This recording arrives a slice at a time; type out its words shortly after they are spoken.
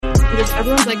which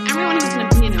everyone's like, everyone has an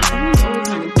opinion now. Everyone's always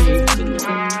having opinions.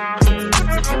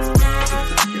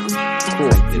 Cool.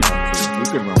 We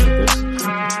can run with this.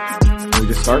 Can we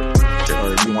just start? Sure.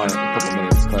 Or do you want a couple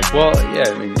minutes? Well, yeah.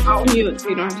 I mean, I'll mute so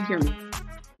you don't have to hear me.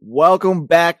 Welcome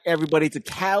back, everybody, to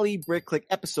Cali Brick Click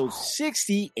episode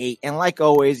 68. And like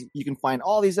always, you can find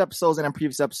all these episodes and our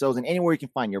previous episodes and anywhere you can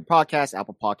find your podcast,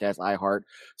 Apple Podcasts, iHeart,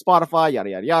 Spotify, yada,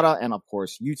 yada, yada, and of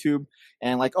course, YouTube.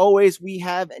 And like always, we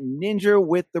have Ninja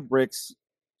with the bricks.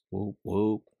 Whoop,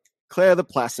 whoop. Claire, the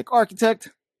plastic architect.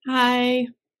 Hi.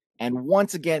 And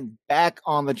once again, back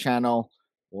on the channel,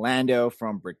 Lando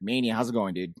from Brickmania. How's it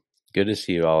going, dude? good to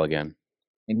see you all again.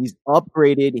 And he's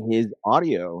upgraded his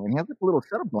audio, and he has like a little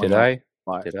setup going. Did I?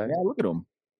 Yeah, look at him.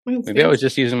 Maybe I was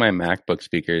just using my MacBook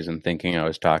speakers and thinking I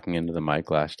was talking into the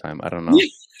mic last time. I don't know.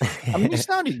 I mean, you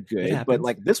sounded good, but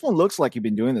like this one looks like you've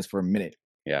been doing this for a minute.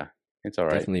 Yeah, it's all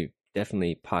right.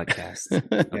 Definitely podcast.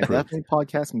 Yeah, definitely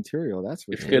podcast material. That's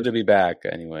for It's sure. good to be back,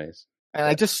 anyways. And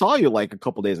I just saw you like a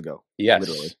couple days ago. Yes,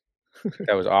 literally.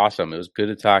 That was awesome. It was good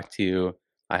to talk to you.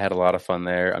 I had a lot of fun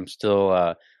there. I'm still,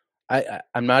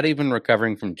 I'm not even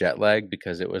recovering from jet lag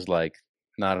because it was like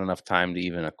not enough time to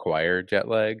even acquire jet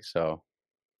lag. So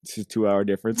It's a 2-hour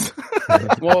difference.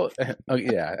 well, oh,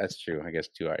 yeah, that's true. I guess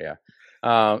 2 hours.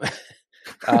 Yeah,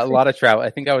 a lot of travel.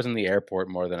 I think I was in the airport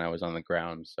more than I was on the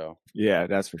ground. So Yeah,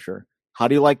 that's for sure. How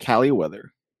do you like Cali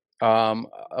weather?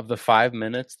 of the 5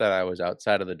 minutes that I was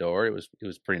outside of the door, it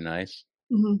was pretty nice.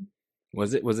 Mm-hmm.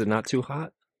 Was it not too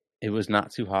hot? It was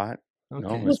not too hot. Okay.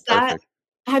 No, it Was was that? perfect.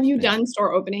 Have you Yeah. done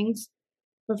store openings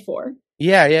before?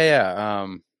 Yeah.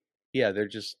 Yeah, they're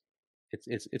just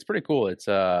it's pretty cool. It's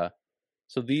so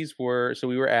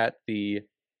we were at the,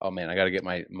 oh man, I got to get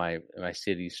my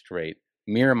city straight.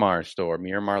 Miramar store,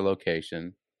 Miramar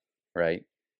location, right?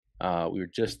 We were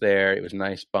just there. It was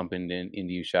nice bumping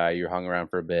into you, Shai. You hung around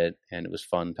for a bit, and it was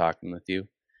fun talking with you.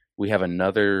 We have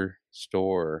another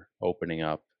store opening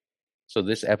up. So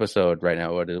this episode right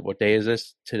now, what day is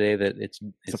this today? That it's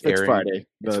airing? Friday.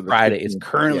 It's The Friday. 15th. It's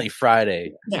currently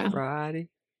Friday. Yeah. Friday.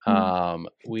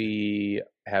 We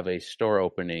have a store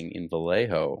opening in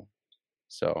Vallejo.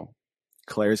 So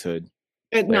Claire's Hood.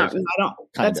 No, I There's- don't.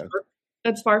 kind That's of.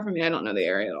 that's far from me. I don't know the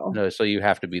area at all. no, so you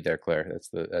have to be there, Claire. That's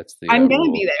the. I'm gonna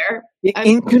rule. be there.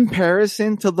 In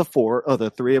comparison to the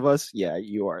three of us, yeah,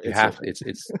 you are. You have. different.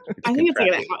 It's I think it's like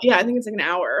contracted. I think it's like an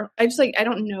hour. I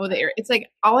don't know the area. It's like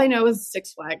all I know is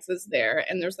Six Flags is there,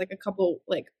 and there's like a couple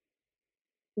like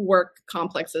work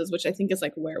complexes, which I think is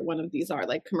like where one of these are,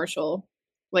 like commercial,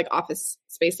 like office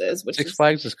spaces. Which Six is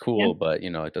Flags is cool, yeah. but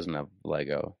it doesn't have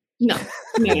Lego. no.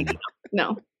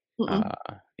 Mm-mm.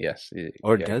 Yes.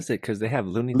 Or yeah, does it? Because they have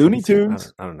Looney Looney Tunes.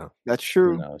 Tunes. I don't know. That's who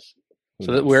true. knows? Who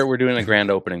So that knows? we're doing a grand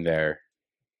opening there,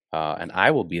 and I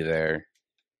will be there,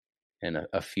 and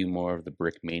a few more of the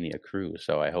Brickmania crew.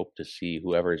 So I hope to see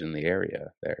whoever's in the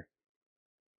area there.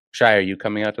 Shai, are you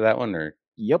coming out to that one or?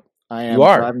 Yep, I am. You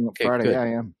are? Driving up Okay, Friday. good. Yeah, I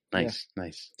am. Nice.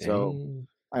 So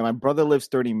Dang. My brother lives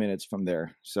 30 minutes from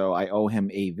there, so I owe him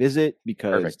a visit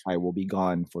because Perfect. I will be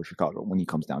gone for Chicago when he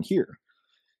comes down here.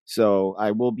 So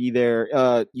I will be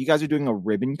there. You guys are doing a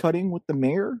ribbon cutting with the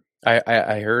mayor?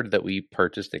 I heard that we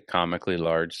purchased a comically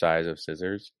large size of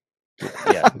scissors.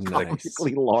 Yeah, it's like, Nice.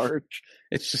 Comically large.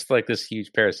 it's just like this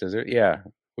huge pair of scissors. Yeah,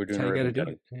 we're That's doing how a you ribbon gotta do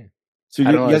cutting. it. Yeah. So I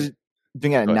don't you know, guys are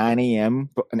doing it at Go ahead. 9 a.m.,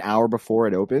 but an hour before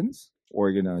it opens? Or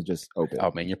you're going to just open?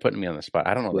 Oh man, you're putting me on the spot.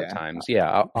 I don't know Yeah. the times.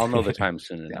 Yeah, I'll know the times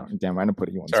soon enough. Damn, I'm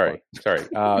putting you on the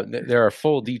Sorry. There are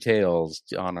full details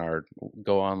on our.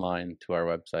 Go online to our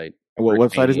website. spot. What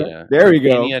website is that? Brickmania- There we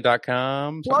go.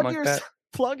 Brickmania.com, something like that.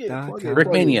 Plug it. Dot Plug com. it. plug it.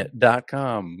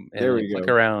 Brickmania.com. And There we click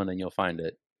go. around and you'll find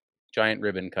it. Giant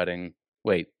ribbon cutting.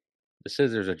 Wait, the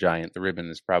scissors are giant. The ribbon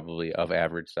is probably of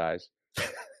average size.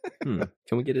 Can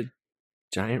we get a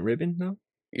giant ribbon? No.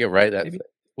 Yeah, right. That's Maybe.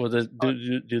 well.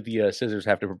 Do the scissors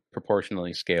have to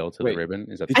proportionally scale to Wait, the ribbon?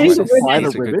 Is that did the I you think question? supply the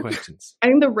These are good ribbon? questions. I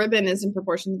think the ribbon is in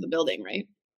proportion to the building, right?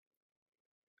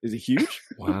 Is it huge?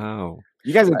 Wow.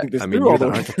 You guys didn't think this I mean, through all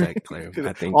you're the the architect, Claire.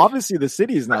 I think. Obviously, the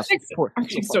city is not Architects supporting.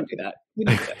 Architects don't do that. We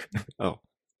don't do that. Oh,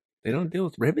 they don't deal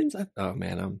with ribbons. Oh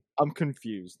man, I'm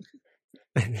confused.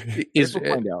 Is We'll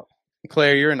find out.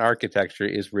 Claire, you're in architecture.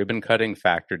 Is ribbon cutting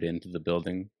factored into the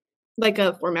building? Like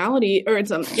a formality, or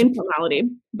it's an informality,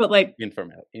 but like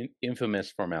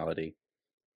Infamous formality.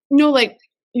 like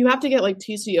you have to get like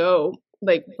TCO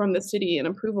like from the city and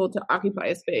approval to occupy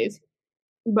a space,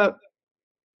 but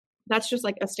that's just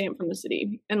like a stamp from the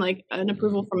city and like an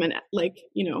approval from an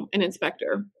an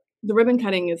inspector. The ribbon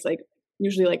cutting is like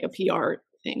usually like a PR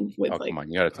thing with Oh, like come on.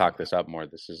 You got to talk this up more.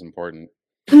 This is important.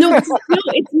 no,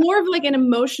 it's more of like an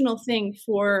emotional thing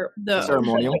for the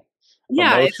Ceremonial?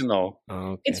 Yeah, Emotional.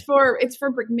 it's for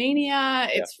Brickmania.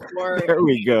 It's for There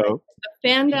we go. the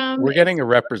fandom. We're getting a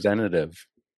representative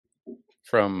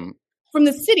from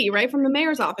the city, right? From the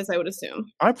mayor's office, I would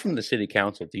assume. I'm from the city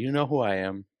council. Do you know who I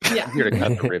am? Yeah. I'm here to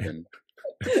cut the ribbon.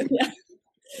 Yeah.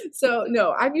 So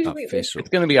no, I'm usually Official. It's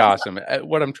going to be awesome.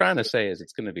 What I'm trying to say is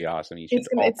it's going to be awesome. You should it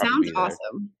all sounds be there.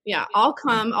 awesome. Yeah, I'll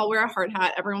come. I'll wear a hard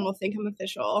hat. Everyone will think I'm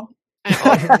official. And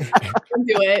I'll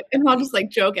do it, and I'll just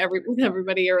like joke with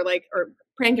everybody, or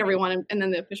prank everyone, and then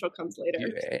the official comes later.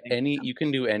 You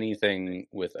can do anything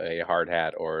with a hard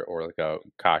hat or like a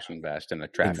caution vest and a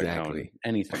traffic cone.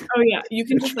 Anything. Oh yeah, you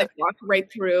can just like walk right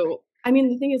through. I mean,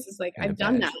 the thing is like I've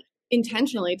done that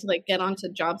intentionally to like get onto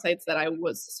job sites that I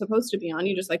was supposed to be on.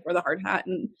 You just like wear the hard hat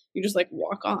and you just like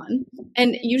walk on.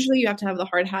 And usually you have to have the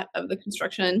hard hat of the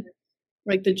construction,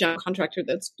 like the general contractor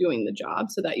that's doing the job.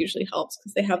 So that usually helps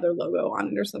because they have their logo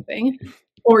on it or something,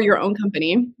 or your own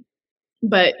company.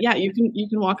 But yeah, you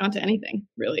can walk onto anything.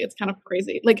 Really, it's kind of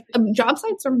crazy. Like job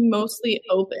sites are mostly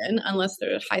open unless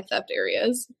they're high theft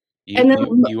areas.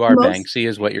 You are Banksy,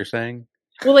 is what you're saying?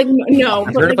 Well, like no,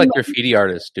 I've heard of like graffiti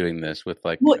artists doing this with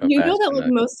like. Well, you know that like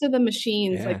most of the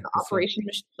machines, like the operation,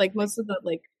 like most of the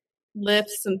like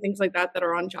lifts and things like that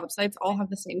are on job sites, all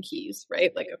have the same keys,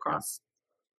 right? Like across.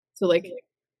 So like,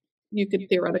 you could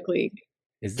theoretically.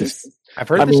 Is this? I've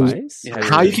heard this.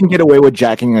 How you can get away with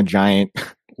jacking a giant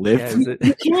lift?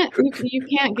 Yeah, you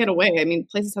can't get away. I mean,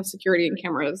 places have security and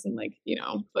cameras, and like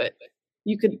but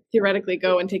you could theoretically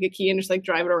go and take a key and just like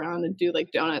drive it around and do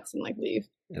like donuts and like leave.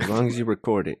 As long as you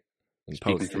record it and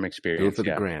Speaking post from it. experience, Do it for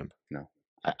the gram. No,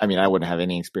 I mean, I wouldn't have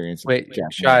any experience. Wait,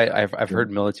 Shy, I've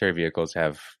heard military vehicles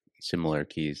have similar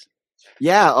keys.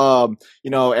 Yeah,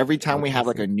 every time we have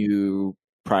like a new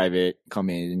private come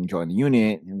in and join the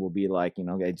unit, and we'll be like,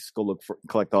 okay, just go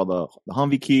collect all the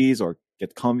Humvee keys or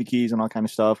get the Humvee keys and all kind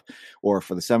of stuff, or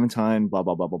for the 7-ton, blah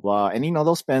blah blah blah blah, and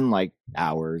they'll spend like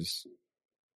hours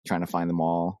trying to find them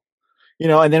all.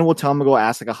 And then we'll tell them to go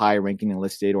ask like a high ranking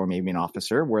enlisted or maybe an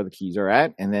officer where the keys are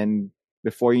at. And then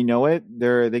before you know it,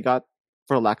 they got,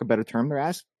 for lack of a better term, their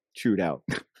ass chewed out.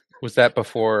 Was that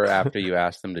before or after you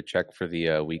asked them to check for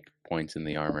the weak points in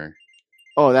the armor?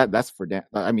 Oh, that's that's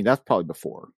probably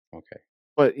before. Okay.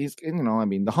 But the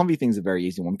Humvee thing's a very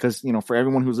easy one because, for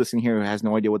everyone who's listening here who has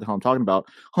no idea what the hell I'm talking about,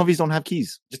 Humvees don't have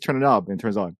keys. Just turn it up and it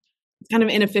turns on. It's kind of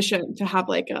inefficient to have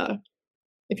like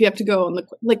if you have to go on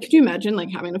could you imagine like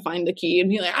having to find the key and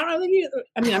be like, I don't know the key.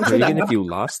 I mean, I'm sure even if you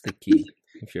lost the key,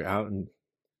 if you're out and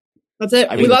that's it.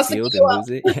 We lost the key. And lose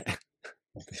it.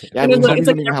 Yeah, Humvees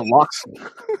don't even have locks.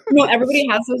 Everybody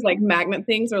has those like magnet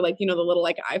things or like the little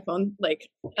like iPhone like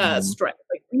strap.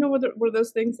 Like what are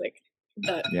those things like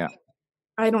that? Yeah.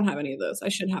 I don't have any of those. I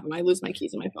should have them. I lose my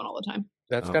keys in my phone all the time.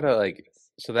 That's gotta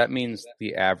so that means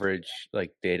the average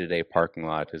like day-to-day parking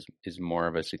lot is more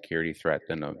of a security threat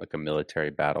than a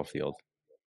military battlefield.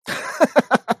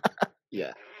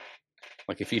 Yeah.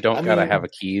 Like if you don't gotta have a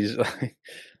keys,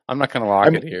 I'm not gonna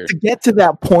lock it here. To get to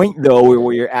that point though,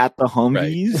 where you're at the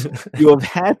Humvees, right. You have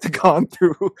had to gone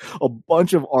through a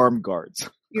bunch of armed guards.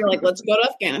 You're like, let's go to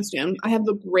Afghanistan. I have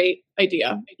a great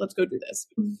idea. Let's go do this.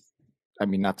 I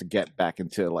mean, not to get back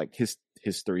into like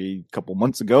history a couple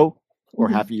months ago or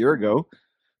half a year ago,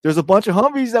 there's a bunch of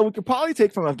Humvees that we could probably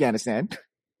take from Afghanistan.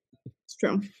 It's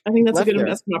true. I think that's a good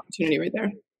investment opportunity right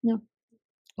there. Yeah.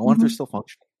 I wonder if they're still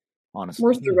functioning, honestly.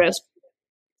 Worth the risk.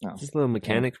 No. Just little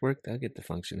mechanics work, they'll get to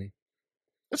functioning.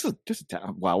 This is just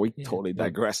wow, we totally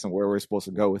digressed on where we're supposed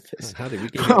to go with this. How did we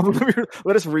get here?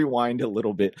 Let us rewind a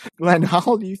little bit. Glenn,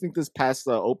 how do you think this past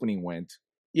opening went?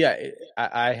 Yeah,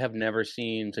 I have never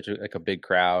seen such a big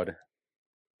crowd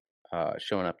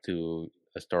showing up to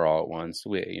a store all at once.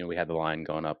 We had the line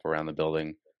going up around the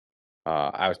building.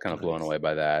 I was kind of blown away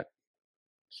by that.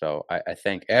 So I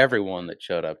thank everyone that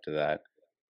showed up to that.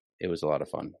 It was a lot of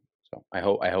fun. So I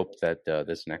hope that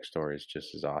this next store is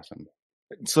just as awesome.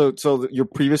 So your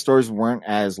previous stores weren't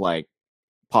as like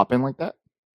popping like that.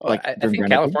 Like I think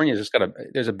California's just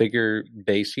there's a bigger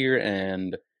base here,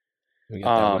 and we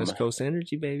got that West Coast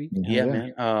energy, baby. Yeah,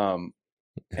 man.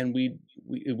 And we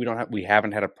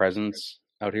haven't had a presence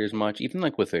out here as much. Even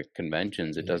like with the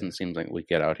conventions, it doesn't seem like we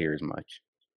get out here as much.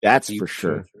 That's for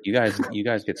sure. You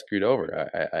guys get screwed over.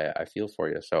 I feel for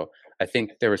you. So I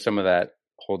think there was some of that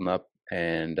holding up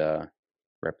and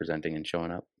representing and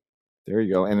showing up. There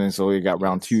you go. And then so we got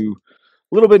round 2,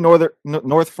 a little bit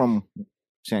north from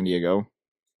San Diego.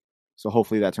 So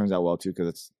hopefully that turns out well too, because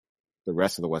it's the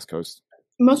rest of the West Coast.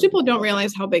 Most people don't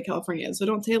realize how big California is, so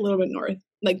don't say a little bit north.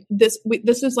 Like this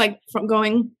is like from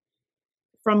going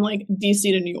from like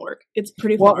DC to New York. It's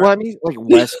pretty Well, far. I mean, like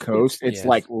West Coast, it's Yes.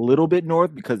 like a little bit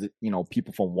north because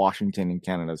people from Washington and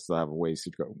Canada still have a ways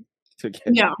to go to get.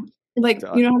 Yeah. Like,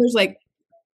 Done. you know how there's like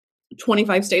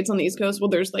 25 states on the East Coast? Well,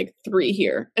 there's like 3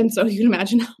 here. And so you can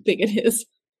imagine how big it is.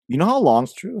 You know how long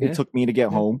true, it yeah. took me to get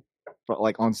home, but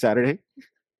like on Saturday,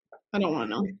 I don't want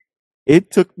to know.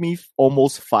 it took me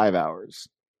almost 5 hours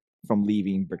from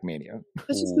leaving Brickmania.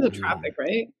 That's just because of traffic,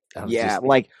 right? I was Yeah, just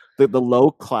like the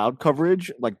low cloud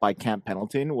coverage, like by Camp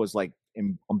Pendleton, was like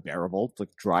unbearable to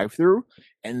drive through,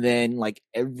 and then like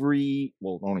only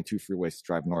 2 freeways to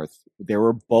drive north. They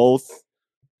were both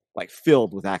like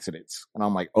filled with accidents, and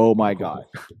I'm like, oh my god.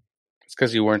 It's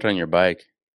because you weren't on your bike.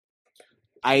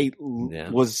 I Yeah,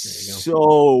 was there you go.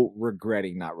 so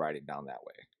regretting not riding down that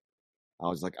way. I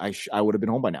was like, I would have been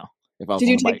home by now if I was Did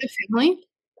on you a take bike. the family?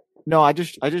 No, I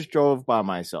just drove by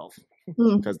myself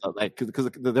Hmm. because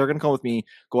they're gonna come with me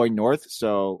going north.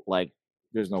 So like,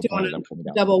 there's no Do you point in wanna them coming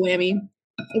down. Double whammy.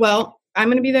 Well, I'm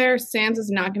going to be there. Sans is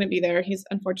not going to be there. He's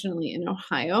unfortunately in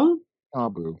Ohio. Oh,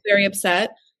 boo. Very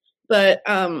upset. But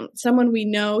someone we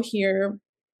know here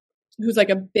who's like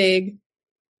a big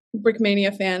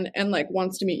Brickmania fan and like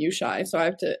wants to meet you, Shy. So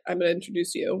I'm going to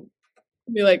introduce you.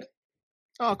 Be like,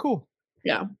 Oh, cool.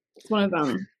 yeah, it's one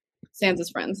of Sans'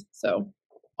 friends. So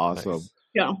Awesome. Nice.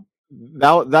 yeah.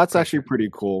 That's actually pretty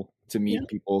cool to meet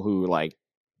people who like,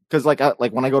 because like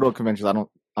when I go to a convention,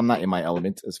 I'm not in my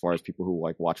element as far as people who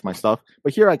like watch my stuff,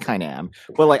 but here I kind of am.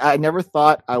 But like, I never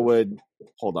thought I would.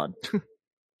 Hold on.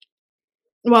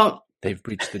 Well, They've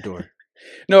breached the door.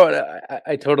 No,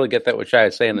 I totally get that. What Shai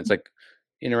is saying, it's like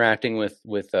interacting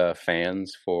with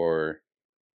fans for.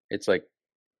 It's like,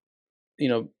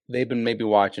 they've been maybe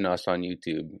watching us on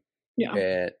YouTube,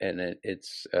 yeah. and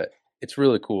it's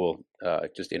really cool,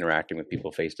 just interacting with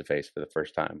people face to face for the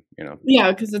first time.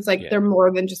 Yeah, because it's like Yeah. they're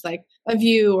more than just like a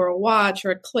view or a watch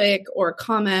or a click or a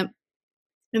comment.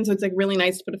 And so it's like really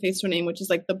nice to put a face to a name, which is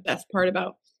like the best part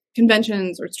about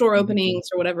conventions or store openings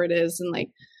or whatever it is. And like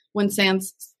when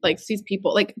Sans like sees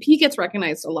people, like he gets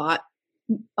recognized a lot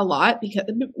because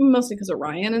mostly because of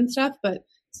Ryan and stuff. But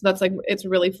so that's like, it's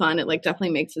really fun. It like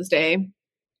definitely makes his day,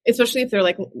 especially if they're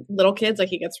like little kids. Like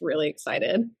he gets really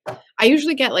excited. I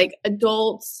usually get like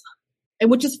adults, and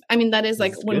which is, I mean, that is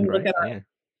like It's when good, we look right? at our,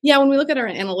 Yeah. when we look at our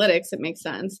analytics, it makes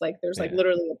sense. Like there's like Yeah.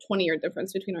 literally a 20-year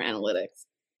difference between our analytics.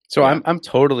 So Yeah. I'm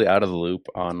totally out of the loop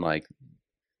on like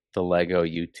the Lego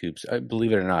YouTubes.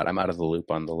 Believe it or not, I'm out of the loop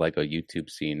on the Lego YouTube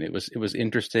scene. It was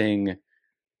interesting.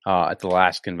 At the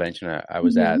last convention I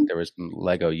was at, Mhm. there was some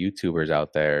Lego YouTubers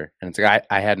out there, and it's like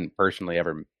I hadn't personally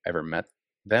ever met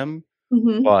them,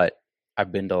 Mm-hmm. but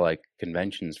I've been to like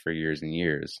conventions for years and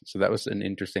years. So that was an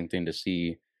interesting thing to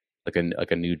see, like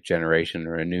a new generation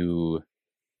or a new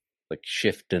like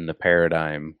shift in the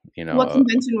paradigm. What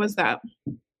convention was that?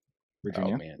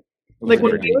 Virginia. Oh man, Like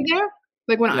when Virginia. we were there?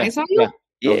 Like when I Yeah. saw you?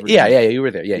 Yeah. Yeah, you were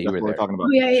there. Yeah, That's you were what we're there. talking about. Oh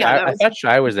yeah. I That was, thought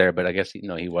Shai was there, but I guess he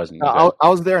wasn't. I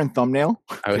was there in thumbnail.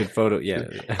 Good photo. Yeah.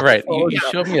 Right. You Yeah.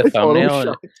 showed me a thumbnail,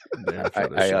 and Yeah,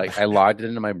 I logged it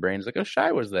into my brain. It's like, oh,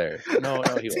 Shai was there. No,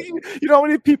 he wasn't. You know how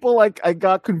many people like I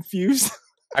got confused?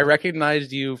 I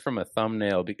recognized you from a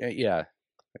thumbnail. Yeah,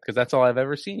 because that's all I've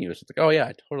ever seen you. It's like, oh yeah,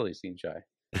 I totally seen Shai.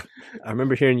 I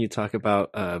remember hearing you talk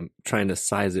about trying to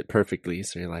size it perfectly.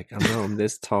 So you're like, I know I'm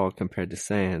this tall compared to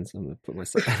Sans. I'm gonna put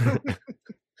myself.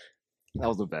 That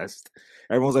was the best.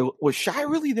 Everyone's like, was Shy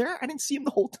really there? I didn't see him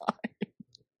the whole time.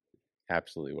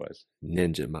 Absolutely was.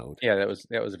 Ninja mode. Yeah, that was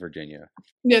Virginia.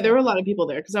 yeah, there were a lot of people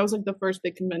there because that was like the first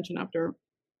big convention after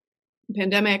the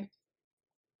pandemic.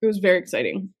 It was very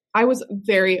exciting. I was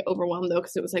very overwhelmed though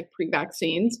because it was like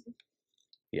pre-vaccines.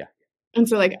 Yeah. And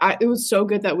so like it was so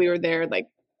good that we were there like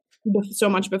so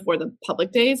much before the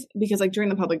public days, because like during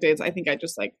the public days I think I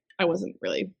just like I was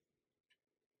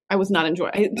not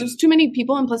enjoying. There's too many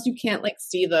people, and plus you can't like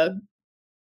see all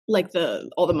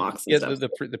the mocks and Yeah, stuff.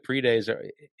 the pre-days are.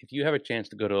 If you have a chance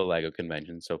to go to a Lego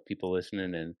convention, so people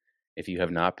listening in, if you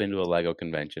have not been to a Lego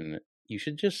convention, you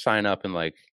should just sign up and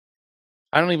like.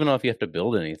 I don't even know if you have to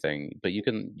build anything, but you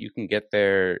can get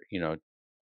there,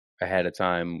 ahead of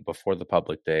time before the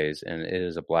public days, and it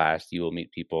is a blast. You will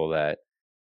meet people that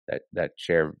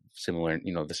share similar,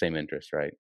 the same interest,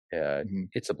 right?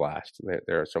 It's a blast.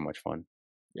 They're so much fun.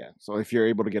 Yeah. So if you're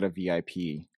able to get a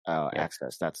VIP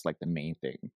access, that's like the main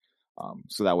thing.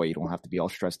 So that way you don't have to be all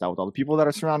stressed out with all the people that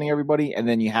are surrounding everybody, and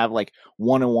then you have like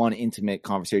one-on-one intimate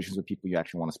conversations with people you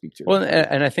actually want to speak to. Well,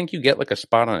 and I think you get like a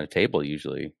spot on a table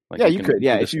usually. Like yeah, you could.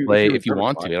 Yeah, if you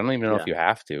want to. I don't even know if you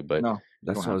have to, but no,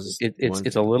 That's what I was.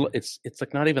 it's a little. It's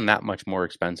like not even that much more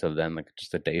expensive than like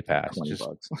just a day pass. $20. Just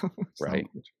right.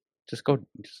 just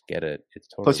get it. It's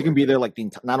totally. Plus, you can worth be it. there like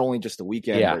not only just the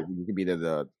weekend, Yeah. but you can be there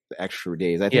the extra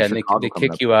days. I think Yeah, and Chicago they coming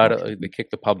kick up you is out. actually- They kick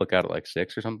the public out at like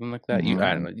 6 or something like that.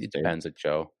 I don't know. It depends at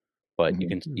Joe, but you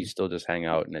can you still just hang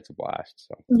out and it's a blast.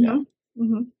 So Yeah.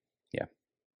 Mm-hmm. Yeah.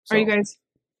 Are you guys?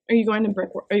 Are you going to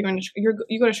Brickwork? Are you going to?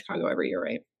 You go to Chicago every year,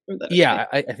 right? Yeah,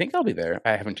 I think I'll be there.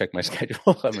 I haven't checked my schedule.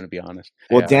 I'm going to be honest.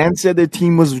 Well, Dan said the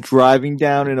team was driving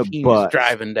down in a bus.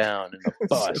 Driving down in a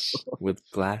bus with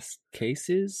glass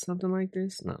cases, something like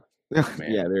this. No. Yeah,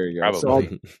 there you go.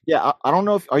 Probably. So, I don't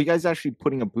know if are you guys actually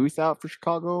putting a booth out for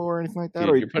Chicago or anything like that? Dude,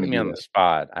 or you're putting me on the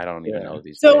spot. I don't even know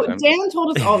these. So days. Dan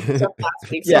told us all this stuff last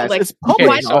week. So yeah, like, it's public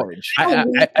okay, so knowledge.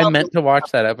 I meant to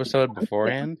watch that episode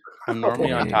beforehand. I'm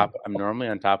normally on top. I'm normally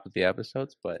on top of the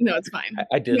episodes, but no, it's fine.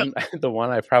 I didn't. No. The one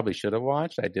I probably should have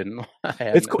watched, I didn't.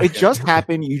 It's cool. It just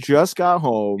happened. You just got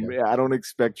home. Yeah, I don't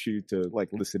expect you to like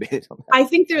listen in. I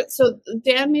think there. So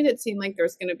Dan made it seem like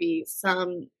there's going to be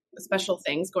some special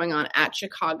things going on at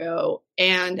Chicago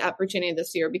and at Virginia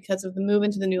this year because of the move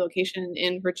into the new location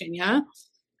in Virginia.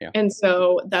 Yeah. And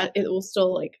so that it will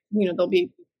still there'll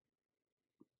be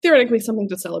theoretically something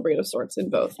to celebrate of sorts in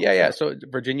both. Yeah. So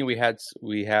Virginia, we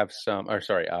have some. Or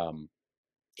sorry,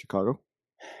 Chicago.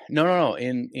 No.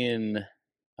 In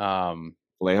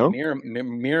Vallejo?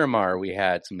 Miramar, we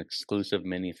had some exclusive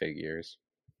minifigures.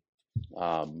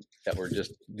 That were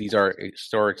just these are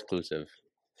store exclusive.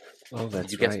 Oh,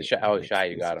 that's you guess right. Shy,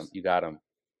 you got them. You got them.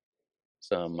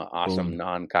 Some awesome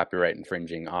non-copyright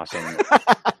infringing, awesome,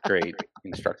 great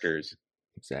instructors.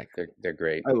 Exactly. They're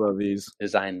great. I love these.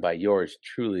 Designed by yours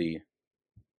truly.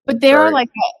 But they're an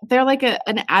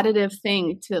additive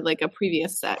thing to like a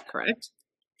previous set, correct?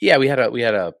 Yeah, we had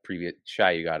a previous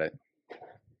Shy. You got it.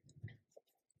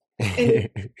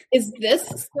 Is this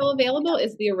still available?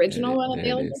 Is the original one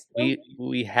available?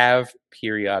 We have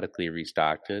periodically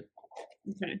restocked it.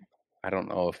 Okay. I don't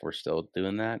know if we're still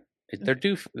doing that. They're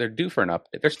due for an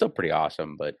update. They're still pretty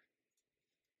awesome, but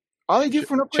are they due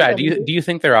for an update? Chad, do you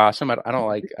think they're awesome? I don't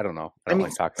know. I don't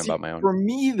like talking about my own. For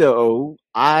me though,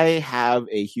 I have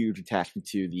a huge attachment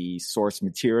to the source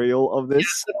material of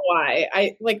this. That's why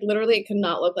I literally it could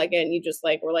not look like it, and you just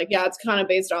we're like, yeah, it's kind of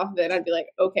based off of it. I'd be like,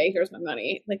 okay, here's my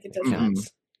money. Like it does not.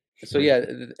 So yeah,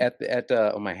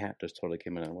 my hat just totally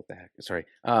came in. What the heck? Sorry.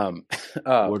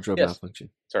 Wardrobe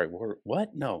malfunction. Sorry.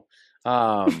 What? No.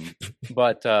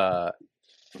 But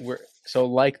we're so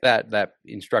like that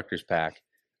instructors pack.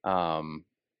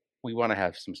 We want to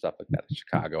have some stuff like that in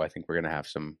Chicago. I think we're going to have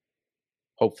some.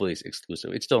 Hopefully, it's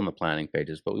exclusive. It's still in the planning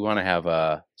pages, but we want to have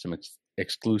some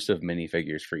exclusive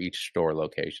minifigures for each store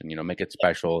location. Make it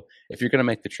special. If you're going to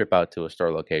make the trip out to a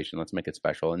store location, let's make it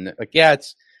special. And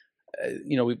it's.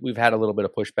 We've had a little bit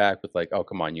of pushback with oh,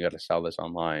 come on, you got to sell this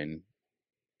online.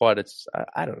 But it's,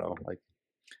 I don't know.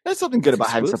 There's something good about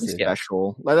having something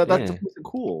special. That's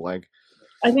cool.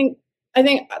 I think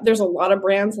there's a lot of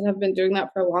brands that have been doing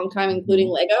that for a long time, including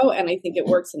Lego. And I think it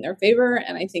works in their favor.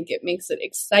 And I think it makes it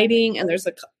exciting. And there's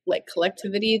a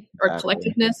collectivity or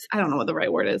collectiveness. I don't know what the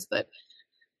right word is, but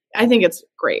I think it's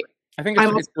great. I think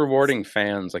it's rewarding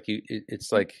fans.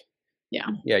 Yeah,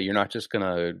 you're not just going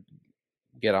to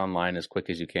get online as quick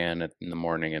as you can in the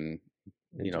morning and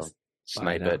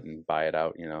snipe it and buy it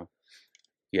out.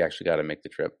 You actually got to make the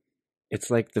trip.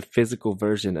 It's like the physical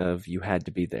version of you had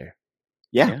to be there.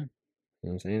 Yeah. You know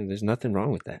what I'm saying? There's nothing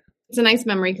wrong with that. It's a nice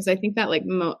memory because I think that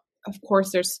of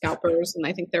course there's scalpers and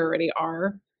I think there already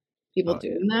are people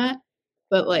doing that.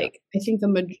 But I think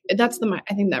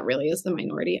I think that really is the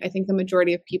minority. I think the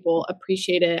majority of people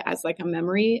appreciate it as a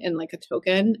memory and a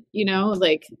token,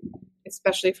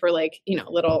 especially for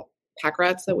little pack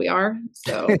rats that we are.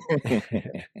 So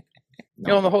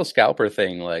the whole scalper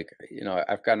thing,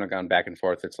 I've kind of gone back and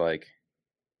forth. It's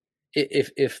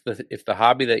if the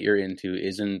hobby that you're into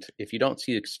if you don't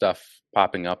see stuff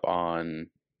popping up on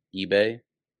eBay,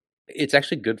 it's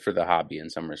actually good for the hobby in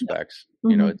some respects.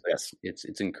 Mm-hmm.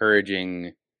 It's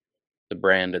encouraging the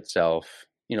brand itself.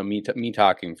 Me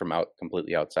talking from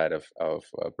completely outside of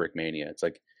Brickmania.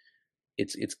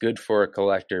 It's good for a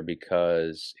collector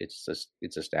because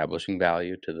it's establishing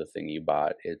value to the thing you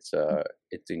bought. It's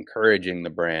encouraging the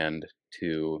brand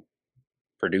to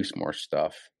produce more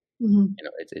stuff. Mm-hmm.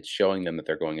 It's showing them that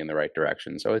they're going in the right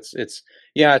direction. So it's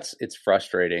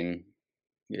frustrating.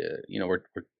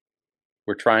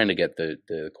 We're trying to get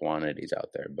the quantities out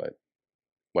there, but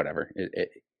whatever.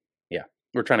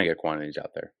 We're trying to get quantities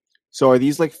out there. So are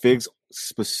these figs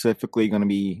specifically going to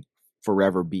be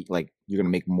forever you're going to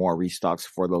make more restocks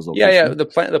for those locations? Yeah.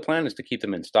 The plan is to keep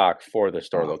them in stock for the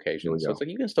store location. So it's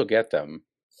you can still get them.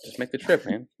 Just make the trip,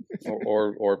 man.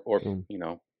 or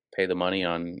pay the money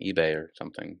on eBay or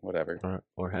something, whatever.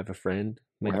 Or have a friend.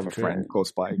 Or make have the a trip. friend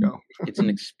close by. Go. It's an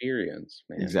experience,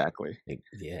 man. Exactly.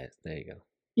 Yeah, there you go.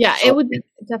 Yeah, So- it would it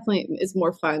definitely is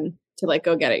more fun to like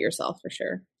go get it yourself for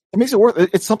sure. It makes it worth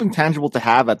it. It's something tangible to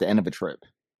have at the end of a trip,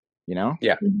 you know?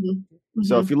 Mm-hmm.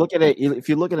 So if you look at it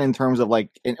in terms of like,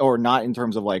 or not in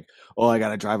terms of like, oh, I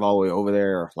got to drive all the way over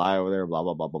there or fly over there, blah,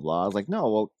 blah, blah, blah, blah. I was like,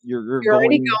 no, well, you're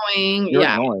already going. You're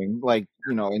Yeah. going, like,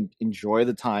 you know, and enjoy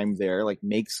the time there, like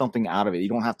make something out of it. You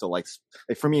don't have to like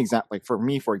for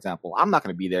me, for example, I'm not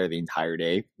going to be there the entire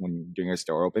day when doing a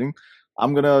store opening.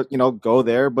 I'm going to, you know, go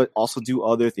there, but also do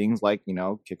other things like, you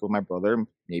know, kick with my brother,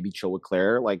 maybe chill with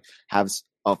Claire, like have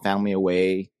a family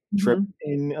away trip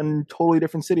in a totally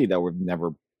different city that we've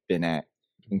never been at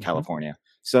in California.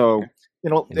 So, you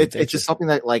know, it's just something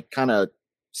that like kind of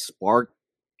sparked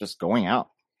just going out.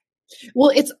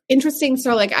 Well, it's interesting.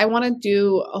 So like I want to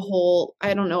do a whole,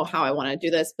 I don't know how I want to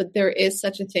do this, but there is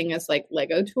such a thing as like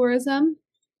Lego tourism.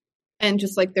 And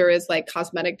just like there is like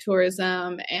cosmetic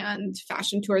tourism and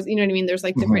fashion tourism, you know what I mean? There's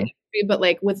like different industry, but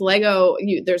like with Lego,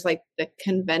 there's like the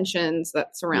conventions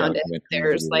that surround it.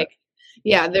 There's like,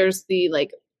 there's the like,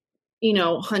 you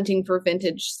know, hunting for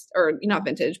vintage, or not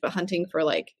vintage, but hunting for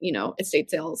like, you know,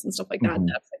 estate sales and stuff like that.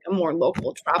 That's like a more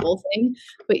local travel thing.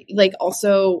 But like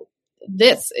also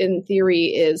this in theory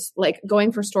is like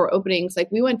going for store openings.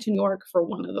 Like we went to New York for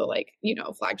one of the like, you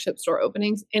know, flagship store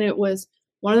openings, and it was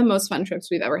one of the most fun trips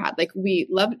we've ever had. Like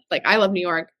I love New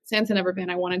York. Sam's had never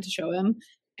been. I wanted to show him.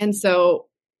 And so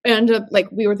I ended up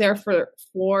like, we were there for,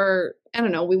 I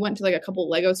don't know, we went to like a couple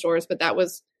Lego stores, but that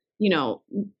was, you know,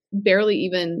 barely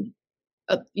even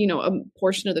a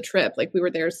portion of the trip. Like we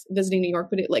were there visiting New York,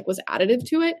 but it like was additive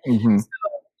to it. So,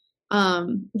 I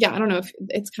don't know if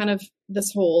it's kind of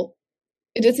this whole,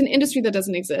 it's an industry that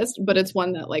doesn't exist, but it's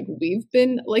one that like we've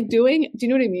been like doing. Do you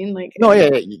know what I mean? Like, no,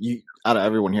 yeah. You out of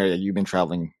everyone here, you've been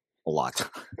traveling a lot,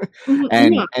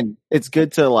 and it's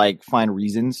good to like find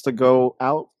reasons to go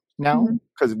out now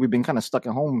because we've been kind of stuck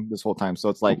at home this whole time. So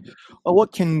it's like, oh,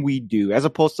 what can we do? As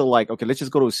opposed to like, okay, let's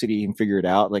just go to a city and figure it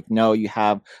out. Like, no, you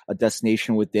have a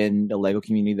destination within the Lego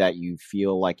community that you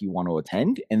feel like you want to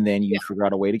attend, and then you figure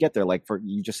out a way to get there. Like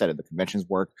you just said it, the conventions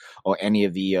work, or any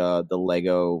of the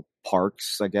Lego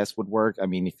parks, I guess, would work. I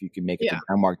mean, if you could make it to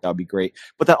Primark, that would be great.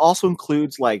 But that also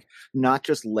includes like not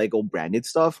just Lego branded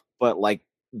stuff, but like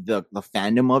the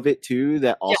fandom of it too,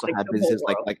 that also have businesses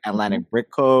like Atlantic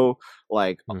Brick Co.,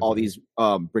 like all these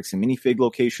bricks and minifig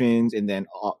locations, and then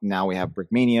now we have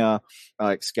Brickmania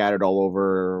like scattered all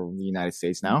over the United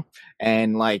States now.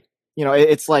 And like, you know,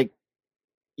 it's like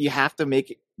you have to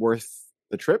make it worth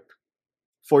the trip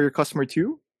for your customer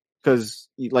too. Because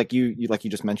like you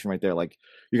just mentioned right there, like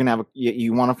you're gonna have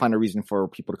you want to find a reason for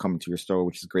people to come into your store,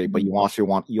 which is great. But you also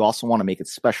want to make it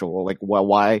special. Like,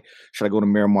 why should I go to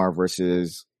Miramar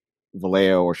versus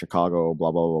Vallejo or Chicago?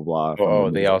 Blah blah blah blah.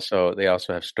 Oh, they also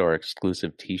have store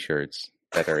exclusive T-shirts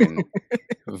that are in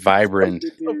vibrant,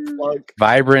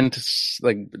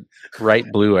 like bright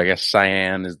blue. I guess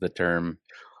cyan is the term.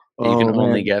 You can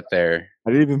only get there.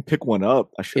 I didn't even pick one up.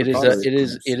 I should. It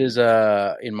is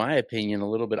in my opinion, a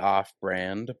little bit off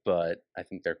brand, but I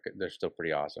think they're still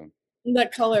pretty awesome.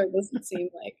 That color doesn't seem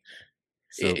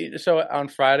like. So on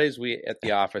Fridays, at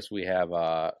the office we have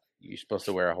you're supposed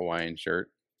to wear a Hawaiian shirt.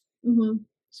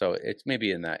 So it's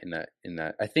maybe in that.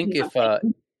 I think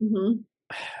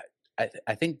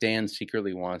I think Dan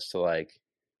secretly wants to like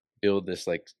build this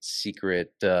like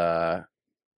secret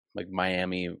like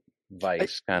Miami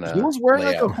Vice kind of. He was wearing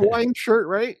layout. like a Hawaiian shirt,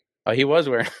 right? Oh, he was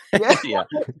wearing. Yeah.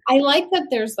 I like that.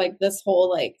 There's like this whole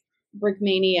like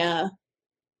Brickmania.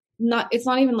 It's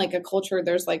not even like a culture.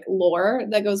 There's like lore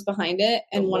that goes behind it,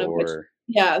 and one of which,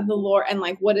 the lore and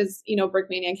like what is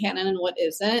Brickmania canon and what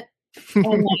isn't. And,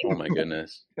 like, oh my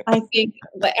goodness! I think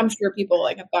like I'm sure people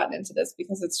like have gotten into this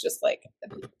because it's just like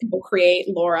people create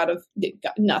lore out of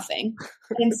nothing,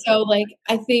 and so like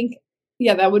I think.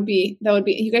 Yeah, that would be.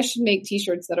 You guys should make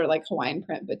T-shirts that are like Hawaiian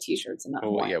print, but T-shirts and not.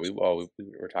 Oh Hawaiian. yeah, we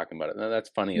were talking about it. No, that's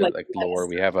funny. Like lore,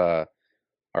 we have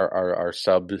our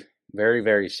sub, very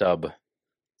very sub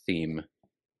theme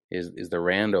is the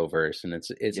Randoverse, and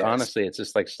it's honestly it's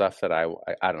just like stuff that I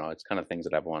don't know. It's kind of things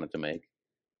that I've wanted to make,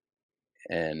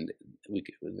 and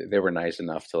they were nice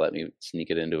enough to let me sneak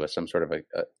it into some sort of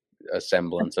a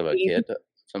semblance of a kit,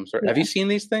 some sort. Yeah. Have you seen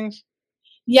these things?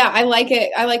 Yeah, I like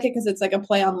it. I like it because it's like a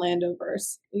play on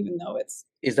Landoverse, even though it's.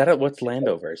 Is that what's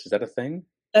Landoverse? Is that a thing?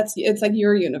 It's like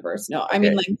your universe. No, I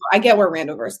mean like I get where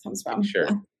Randoverse comes from. Sure.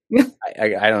 Yeah.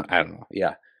 I don't know.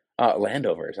 Yeah.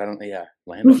 Landoverse. I don't. Yeah.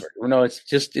 Landoverse. No, it's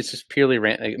just purely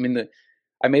random. I mean,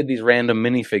 I made these random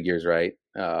minifigures, right?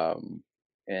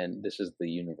 and this is the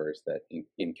universe that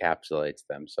encapsulates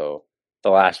them. So the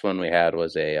last one we had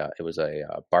was a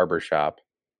barber shop,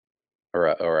 or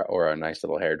a nice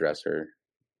little hairdresser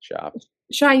shop.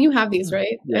 Shy, you have these,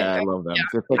 right? Yeah, I love them. yeah.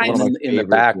 It's like I- one of my In the favorite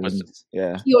back things. was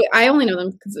Yeah. I only know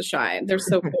them because of Shy. They're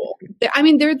so cool. I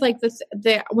mean, they're like this.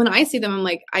 When I see them, I'm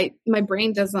like, my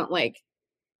brain doesn't like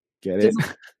Get it?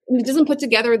 it doesn't put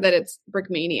together that it's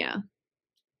Brickmania.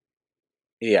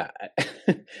 yeah,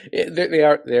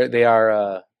 they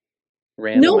are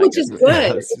random. No, I which guess. is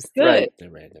good. It's It's just good. right. They're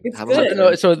random. It's How good. about-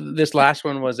 No, so this last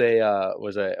one was a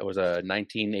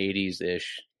 1980s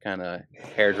ish kind of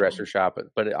hairdresser shop,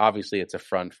 but obviously it's a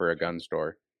front for a gun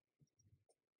store.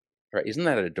 Right? Isn't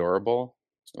that adorable?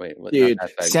 Wait, what, Dude, not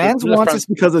that side. Sans The wants front- us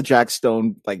because of Jack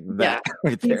Stone, like that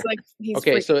right there. He's like, he's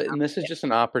Okay, so freaking out. and this is just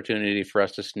an opportunity for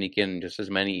us to sneak in just as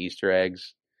many Easter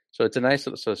eggs. So it's a nice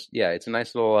little. So yeah, it's a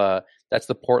nice little. That's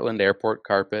the Portland Airport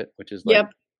carpet, which is like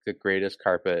Yep, the greatest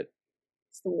carpet.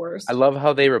 it's the worst. I love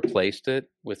how they replaced it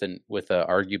with a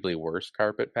arguably worse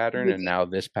carpet pattern, and now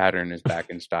this pattern is back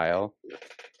in style.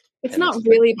 It's and not it's-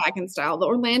 really back in style. The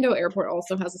Orlando airport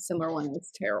also has a similar one, and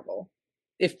it's terrible.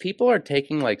 If people are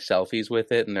taking like selfies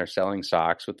with it and they're selling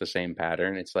socks with the same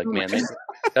pattern, it's like, Oh my man,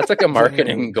 that's like a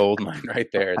marketing goldmine right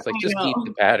there. It's like, I just keep know.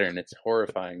 the pattern. It's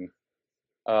horrifying.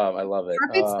 I love it.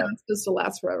 Carpet's not supposed to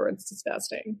last forever. It's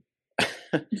disgusting.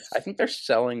 I think they're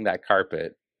selling that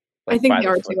carpet. I think by they the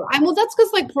are foot. too. Well, that's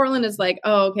because like Portland is like,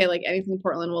 oh, okay, like anything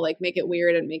Portland will like make it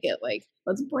weird and make it like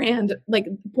let's brand. Like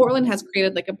Portland has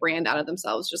created like a brand out of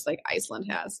themselves, just like Iceland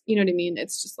has. You know what I mean?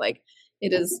 It's just like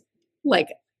it is like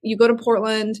you go to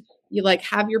Portland, you like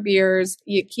have your beers,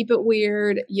 you keep it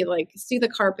weird, you like see the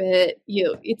carpet,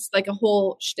 it's like a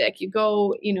whole shtick. You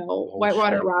go,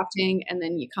 whitewater shtick. rafting, and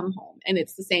then you come home, and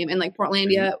it's the same. And like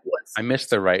Portlandia was. I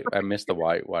missed the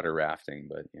whitewater rafting,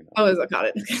 but Oh, got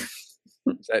it.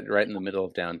 is that right in the middle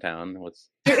of downtown? It's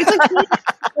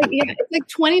like, it's like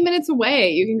 20 minutes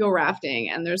away. You can go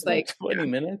rafting, and there's like 20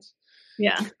 minutes?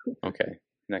 yeah, Okay,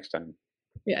 next time.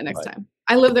 yeah, next Right. time.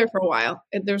 I lived there for a while.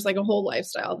 There's like a whole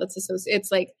lifestyle that's associated.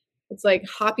 It's like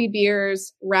hoppy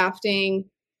beers, rafting,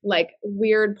 like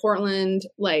weird Portland,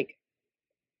 like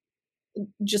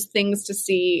just things to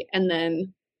see, and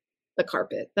then the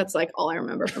carpet. That's like all I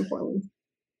remember from Portland,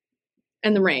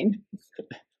 and the rain.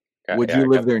 Would Yeah, you I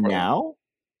live got there Portland. now?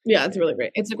 Yeah, it's really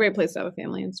great. It's a great place to have a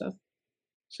family and stuff.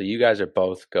 So you guys are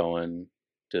both going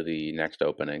to the next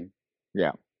opening.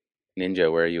 Yeah.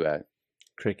 Ninja, where are you at?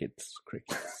 Crickets.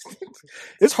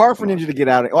 It's hard for Ninja to get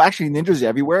out. Well, actually, Ninja's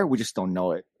everywhere. We just don't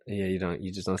know it. Yeah,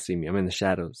 you just don't see me. I'm in the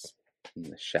shadows. In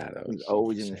the shadows. He's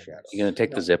always in the shadows. You gonna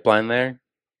take the zip line there?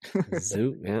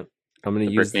 Zoo, yeah. I'm gonna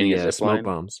The use Brickmania the zip smoke line?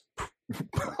 bombs.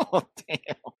 Oh, damn.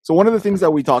 So one of the things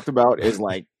that we talked about is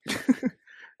like,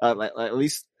 like at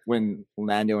least when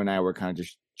Lando and I were kind of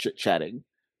just chit-chatting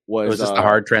was Was this the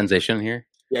hard transition here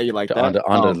Yeah, you like to that?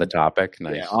 onto the topic?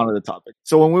 Nice. Yeah, onto the topic.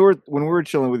 So when we were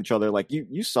chilling with each other, like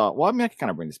you saw. Well, I mean, I can kind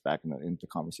of bring this back into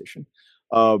conversation.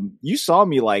 You saw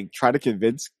me like try to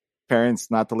convince parents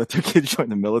not to let their kids join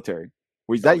the military.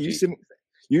 Was that you geez. sitting?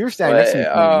 You were standing next to me.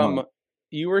 Huh?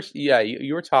 You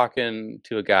were talking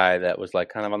to a guy that was like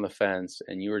kind of on the fence,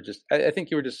 and you were just I think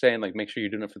you were just saying like make sure you're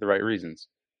doing it for the right reasons.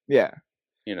 Yeah,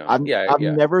 I've yeah.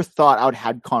 never thought I would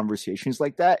had conversations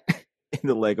like that in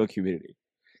the Lego community.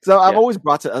 So I've always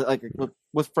brought to like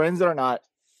with friends that are not.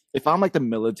 If I'm like the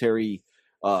military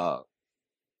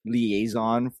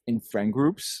liaison in friend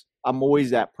groups, I'm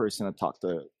always that person to talk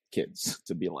to kids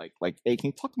to be like, hey, can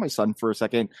you talk to my son for a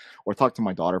second, or talk to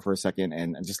my daughter for a second,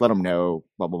 and just let them know,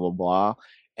 blah blah blah blah.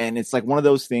 And it's like one of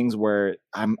those things where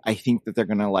I think that they're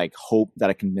gonna like hope that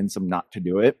I convince them not to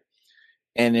do it.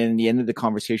 And in the end of the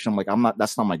conversation, I'm like,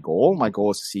 that's not my goal. My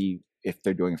goal is to see if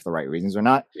they're doing it for the right reasons or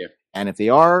not. Yeah. And if they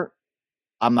are,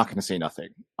 I'm not going to say nothing.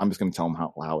 I'm just going to tell them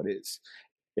how it is.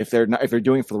 If they're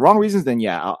doing it for the wrong reasons, then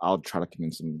yeah, I'll try to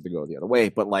convince them to go the other way.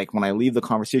 But like when I leave the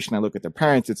conversation, I look at their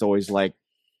parents. It's always like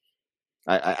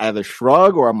I either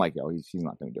shrug or I'm like, oh, he's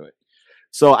not going to do it.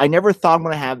 So I never thought I'm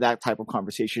going to have that type of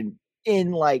conversation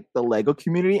in like the Lego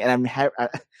community. And I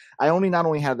not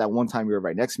only had that one time you were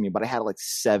right next to me, but I had it like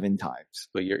 7 times.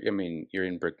 But you're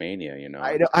in Brickmania,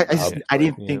 I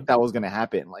didn't think that was going to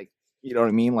happen. Like, you know what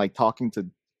I mean? Like talking to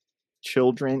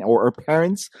children or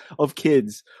parents of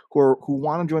kids who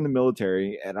want to join the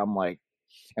military, and I'm like,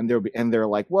 and they're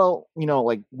like, well,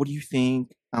 like, what do you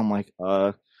think? I'm like,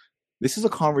 this is a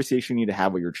conversation you need to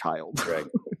have with your child. Right.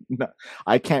 No,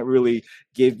 I can't really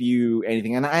give you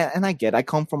anything. And I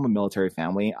come from a military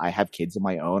family. I have kids of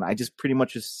my own. I just pretty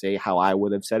much just say how I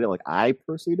would have said it. Like, I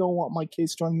personally don't want my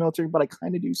kids to join the military, but I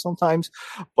kind of do sometimes.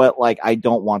 But like, I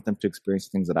don't want them to experience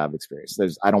things that I've experienced.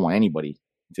 I don't want anybody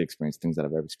to experience things that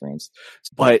I've ever experienced.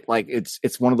 But like,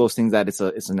 it's one of those things that it's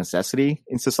a necessity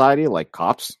in society, like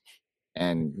cops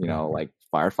and, you know, like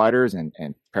firefighters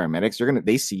and paramedics.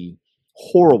 They see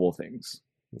horrible things.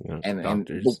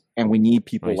 And we need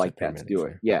people like that to do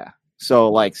it. Yeah. So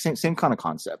like same kind of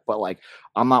concept, but like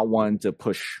I'm not one to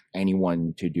push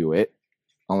anyone to do it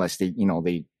unless they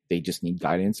just need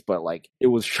guidance. But like it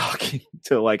was shocking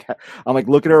to like I'm like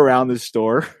looking around this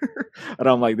store and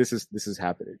I'm like this is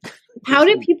happening. How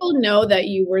did people know that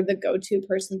you were the go-to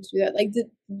person to do that? Like did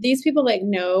these people like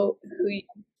know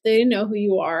they didn't know who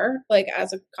you are like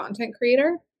as a content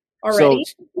creator already?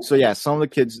 So yeah, some of the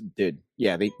kids did.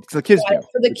 Yeah, the kids knew.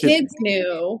 So the kids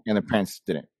knew, and the parents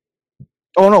didn't.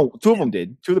 Oh no, two of them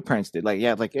did. Two of the parents did. Like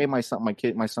like, hey, my son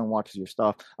watches your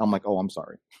stuff. I'm like, oh, I'm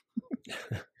sorry.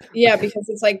 Yeah, because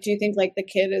it's like, do you think like the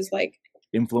kid is like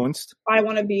influenced? I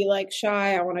want to be like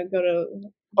shy. I want to go to.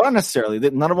 Not necessarily.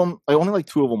 None of them. Like, only like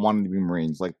two of them wanted to be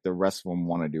Marines. Like the rest of them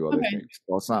want to do other things.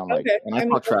 So it's not like. And I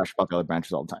talk trash about the other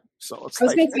branches all the time. So it's. I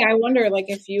was gonna say, I wonder, like,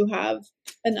 if you have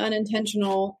an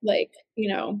unintentional, like,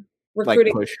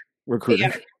 recruiting, like recruiting.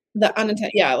 Yeah, the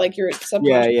unintentional, yeah, like you're.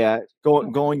 Yeah.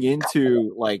 Going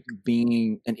into like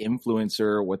being an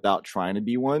influencer without trying to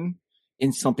be one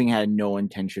in something I had no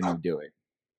intention of doing,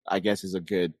 I guess is a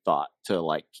good thought to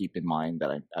like keep in mind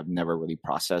that I've never really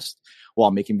processed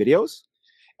while making videos.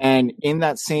 And in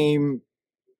that same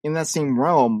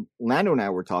realm, Lando and I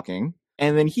were talking,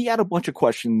 and then he had a bunch of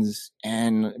questions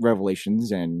and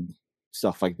revelations and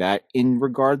stuff like that in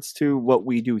regards to what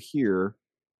we do here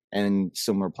and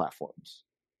similar platforms.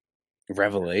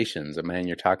 Revelations, man,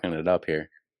 you're talking it up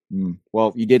here.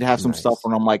 Well, you did have some stuff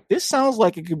where I'm like, this sounds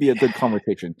like it could be a good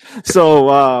conversation.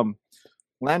 So,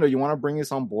 Lando, you want to bring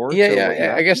this on board?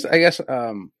 Yeah. I guess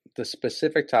the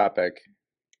specific topic.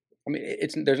 I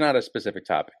mean, there's not a specific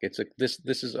topic. It's like this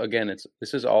is again,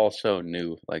 this is all so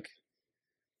new. Like,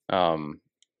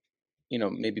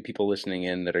 maybe people listening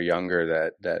in that are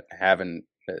younger that haven't,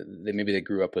 maybe they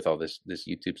grew up with all this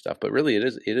YouTube stuff, but really it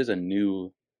is a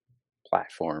new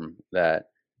platform that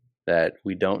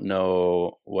we don't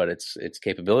know what its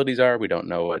capabilities are. We don't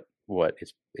know what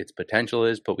its potential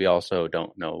is, but we also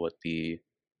don't know what the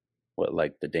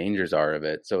dangers are of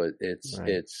it. So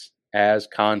it's as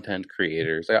content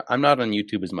creators, I'm not on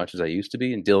YouTube as much as I used to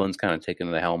be, and Dylan's kind of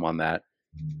taken the helm on that.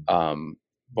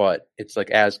 But it's like,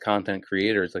 as content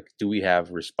creators, like, do we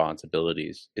have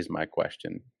responsibilities is my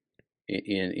question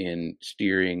in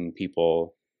steering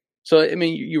people. So, I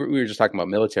mean, we were just talking about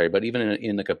military, but even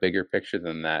in like a bigger picture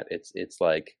than that, it's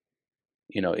like,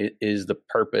 is the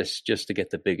purpose just to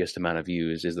get the biggest amount of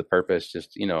views? Is the purpose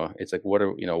just, it's like, what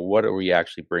are we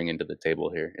actually bringing to the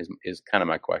table here is kind of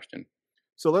my question.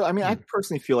 So, I mean, I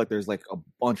personally feel like there's like a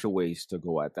bunch of ways to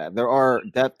go at that.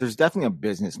 There's definitely a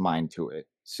business mind to it.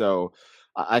 So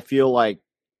I feel like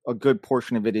a good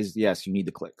portion of it is, yes, you need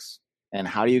the clicks. And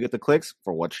how do you get the clicks?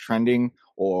 For what's trending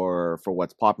or for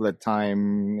what's popular at the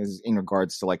time, is in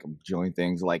regards to like doing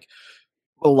things. Like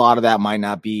a lot of that might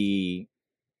not be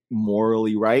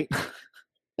morally right.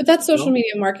 But that's social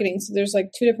media marketing. So there's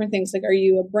like two different things. Like, are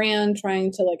you a brand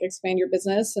trying to like expand your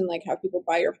business and like have people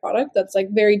buy your product? That's like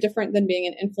very different than being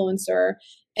an influencer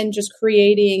and just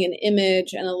creating an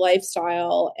image and a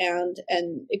lifestyle and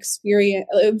experience,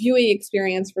 a viewing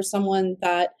experience for someone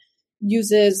that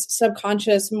uses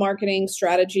subconscious marketing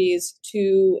strategies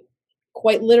to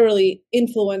quite literally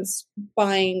influence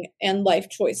buying and life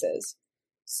choices.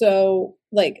 So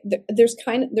like there's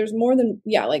more than,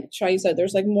 like Shai said,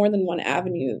 there's like more than one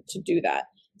avenue to do that.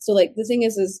 So like the thing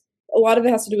is a lot of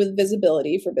it has to do with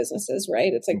visibility for businesses,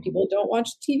 right? It's like people don't watch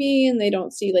TV and they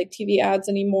don't see like TV ads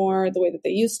anymore the way that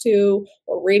they used to,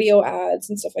 or radio ads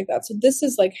and stuff like that. So this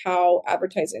is like how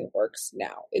advertising works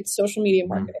now. It's social media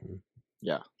marketing.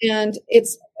 Yeah. And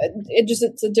it's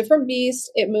a different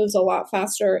beast. It moves a lot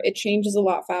faster. It changes a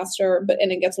lot faster,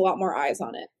 and it gets a lot more eyes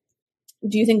on it.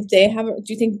 Do you think do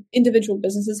you think individual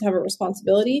businesses have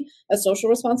a social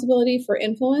responsibility for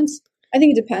influence? I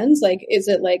think it depends. Like, is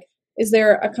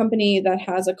there a company that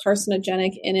has a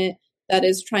carcinogenic in it that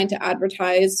is trying to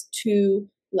advertise to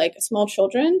like small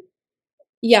children?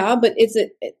 Yeah, but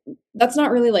that's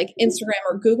not really like Instagram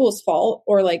or Google's fault,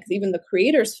 or like even the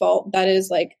creator's fault. That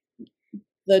is like,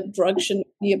 the drug shouldn't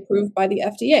be approved by the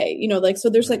FDA, so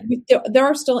there's like, there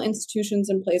are still institutions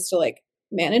in place to like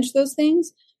manage those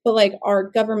things, but like our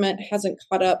government hasn't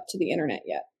caught up to the internet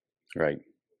yet. Right.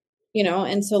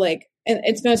 And so like, and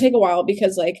it's going to take a while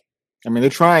because like I mean, they're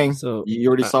trying. So You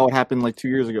already saw what happened like 2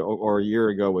 years ago or a year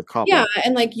ago with copper. Yeah,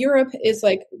 and like Europe is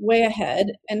like way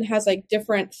ahead and has like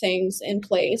different things in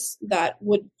place that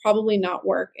would probably not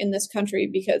work in this country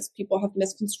because people have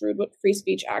misconstrued what free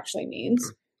speech actually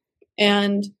means.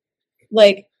 And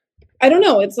like, I don't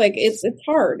know, it's like it's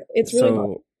hard. It's really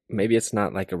hard. So maybe it's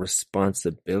not like a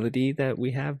responsibility that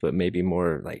we have, but maybe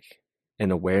more like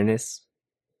an awareness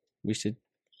we should,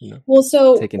 Well,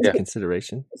 so take into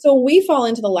consideration. So we fall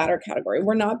into the latter category.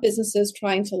 We're not businesses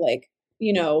trying to like,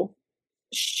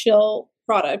 shill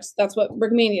products. That's what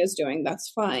Brickmania is doing. That's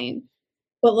fine.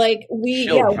 But like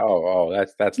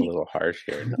that's a little harsh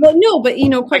here. Well, no, but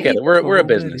I get it. We're a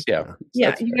business, yeah.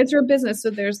 Yeah, you guys are a business, so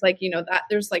there's like that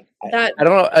there's like that. I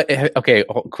don't know. Okay,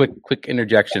 quick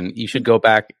interjection. You should go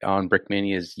back on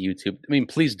Brickmania's YouTube. I mean,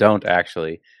 please don't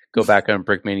actually go back on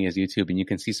Brickmania's YouTube, and you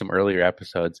can see some earlier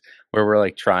episodes where we're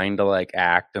like trying to like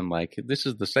act and like this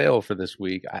is the sale for this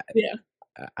week.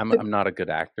 I'm not a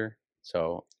good actor,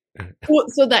 so. Well,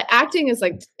 so that acting is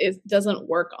like it doesn't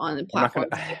work on platforms.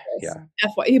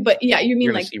 FY, but yeah, you mean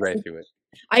You're like see right through it.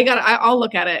 I'll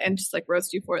look at it and just like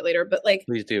roast you for it later. But like,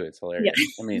 please do. It's hilarious.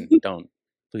 Yeah. I mean, please don't.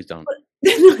 No,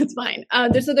 it's fine.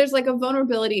 There's like a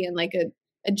vulnerability and like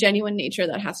a genuine nature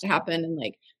that has to happen, and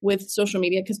like with social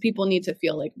media because people need to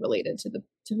feel like related to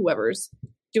whoever's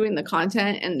doing the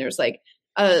content, and there's like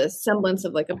a semblance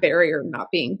of like a barrier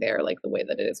not being there, like the way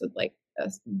that it is with like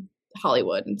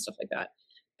Hollywood and stuff like that.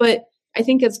 But I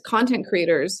think as content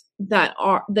creators that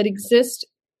exist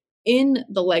in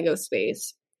the Lego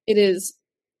space, it is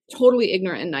totally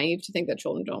ignorant and naive to think that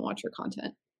children don't watch your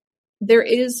content. There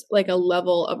is like a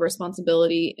level of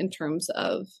responsibility in terms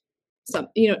of some,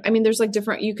 there's like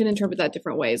different, you can interpret that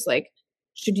different ways. Like,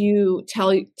 should you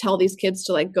tell these kids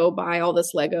to like go buy all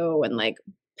this Lego and like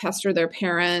pester their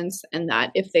parents, and that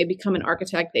if they become an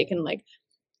architect, they can like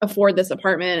afford this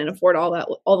apartment and afford all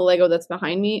the Lego that's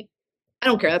behind me? I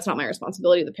don't care. That's not my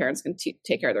responsibility. The parents can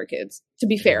take care of their kids. To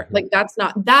be fair, like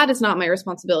that is not my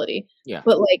responsibility. Yeah.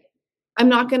 But like, I'm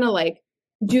not going to like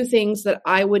do things that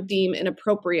I would deem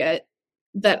inappropriate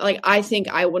that like I think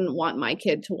I wouldn't want my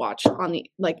kid to watch on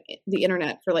the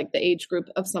internet for like the age group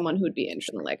of someone who would be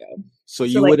interested in Lego. So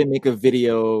you wouldn't make a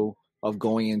video of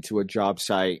going into a job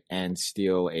site and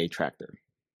steal a tractor?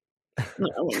 No,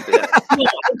 I wouldn't do that. No,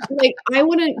 like I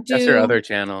wouldn't do. That's your other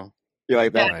channel. You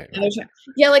like that?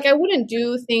 Yeah, like I wouldn't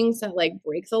do things that like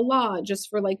break the law just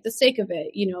for like the sake of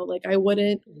it, like I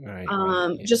wouldn't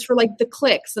just for like the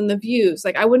clicks and the views.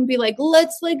 Like I wouldn't be like,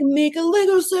 let's like make a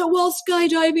Lego set while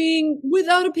skydiving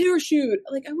without a parachute.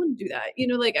 Like I wouldn't do that.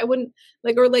 Like I wouldn't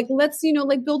like, or like let's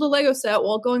like build a Lego set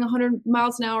while going 100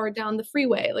 miles an hour down the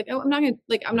freeway. Like I'm not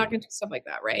gonna do stuff like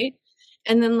that, right?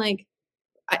 And then like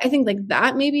I think like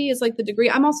that maybe is like the degree.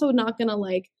 I'm also not gonna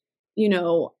like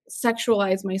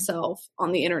sexualize myself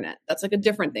on the internet. That's like a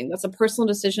different thing. That's a personal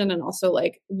decision. And also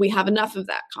like, we have enough of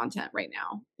that content right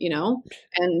now,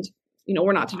 and,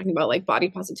 we're not talking about like body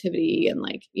positivity and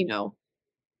like,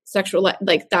 sexual,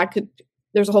 like that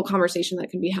there's a whole conversation that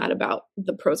can be had about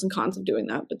the pros and cons of doing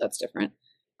that, but that's different.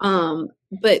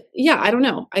 But yeah, I don't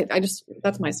know. I just,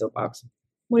 that's my soapbox.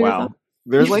 Wow.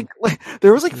 There was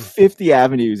like 50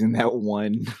 avenues in that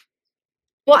one.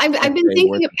 Well, I've been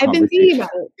thinking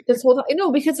about it this whole time.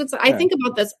 No, because I think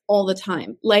about this all the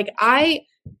time. Like I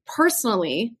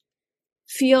personally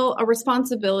feel a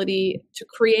responsibility to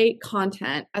create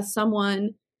content as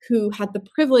someone who had the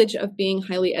privilege of being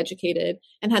highly educated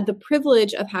and had the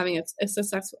privilege of having a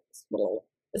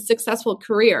successful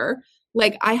career.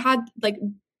 Like I had like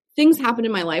things happen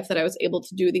in my life that I was able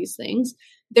to do these things.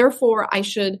 Therefore, I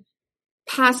should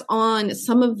pass on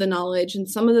some of the knowledge and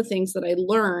some of the things that I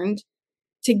learned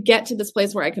to get to this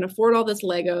place where I can afford all this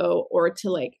Lego, or to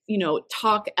like,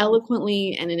 talk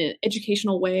eloquently and in an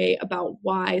educational way about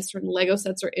why certain Lego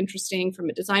sets are interesting from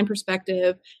a design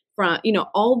perspective, from,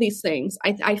 all these things.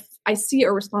 I see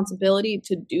a responsibility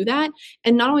to do that.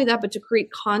 And not only that, but to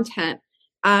create content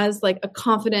as like a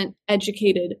confident,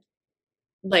 educated,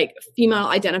 like female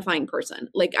identifying person.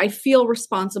 Like I feel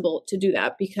responsible to do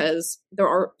that because there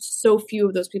are so few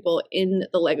of those people in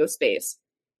the Lego space.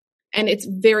 And it's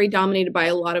very dominated by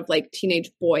a lot of like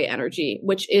teenage boy energy,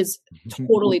 which is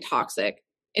totally toxic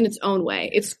in its own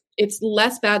way. It's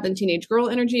less bad than teenage girl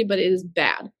energy, but it is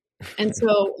bad. And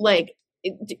so like,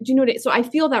 do you know what so I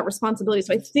feel that responsibility.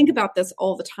 So I think about this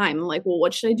all the time. I'm like, well,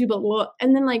 what should I do?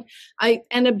 And then like, I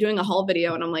end up doing a haul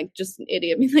video and I'm like, just an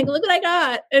idiot. I'm like, look what I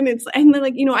got. And then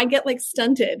like, I get like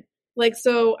stunted. Like,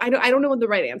 so I don't know what the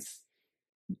right answer.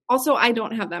 Also, I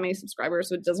don't have that many subscribers,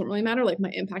 so it doesn't really matter. Like my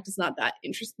impact is not that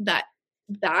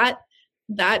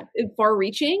that far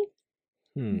reaching.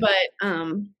 But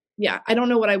yeah, I don't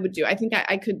know what I would do. I think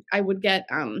I would get,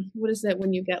 what is it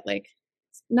when you get like,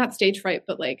 not stage fright,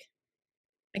 but like,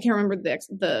 I can't remember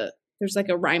there's like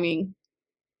a rhyming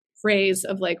phrase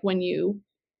of like when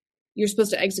you're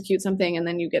supposed to execute something and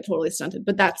then you get totally stunted.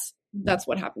 But that's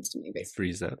what happens to me basically.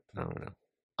 Freeze up. I don't know.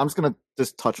 I'm just gonna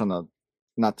just touch on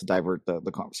not to divert the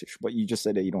conversation, but you just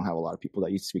said that you don't have a lot of people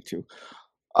that you speak to,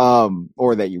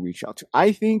 or that you reach out to.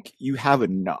 I think you have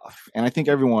enough, and I think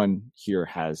everyone here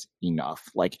has enough.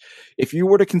 Like, if you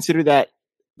were to consider that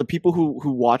the people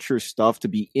who watch your stuff to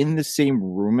be in the same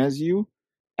room as you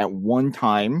at one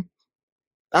time,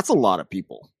 that's a lot of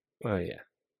people. Oh yeah.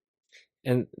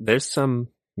 And there's some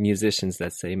musicians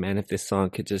that say, man, if this song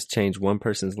could just change one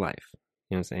person's life,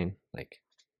 you know what I'm saying? Like,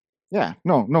 yeah,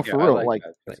 no, for real. Like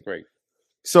that's great.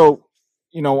 So,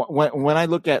 when I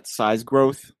look at size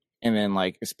growth and then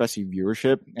like especially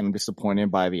viewership, and I'm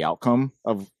disappointed by the outcome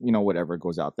of whatever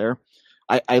goes out there,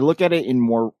 I look at it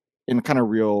in kind of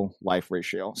real life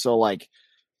ratio. So like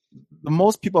the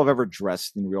most people I've ever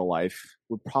dressed in real life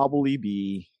would probably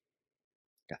be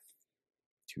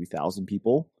 2,000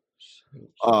 people,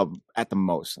 at the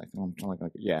most. I think I'm like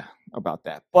about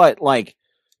that. But like,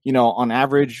 on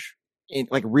average, in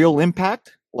like real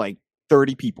impact, like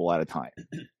 30 people at a time.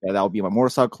 That would be my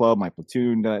motorcycle club, my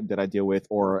platoon that I deal with,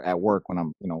 or at work when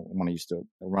I'm, when I used to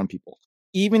run people.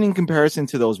 Even in comparison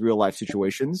to those real life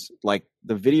situations, like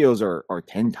the videos are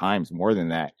 10 times more than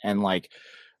that. And like,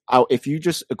 if you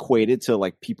just equate it to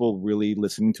like people really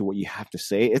listening to what you have to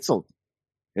say, it's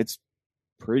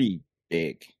pretty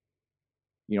big.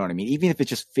 You know what I mean? Even if it's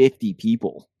just 50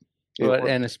 people. Well,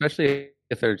 and especially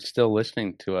if they're still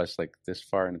listening to us like this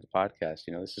far into the podcast,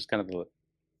 this is kind of the,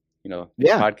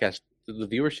 podcast, the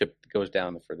viewership goes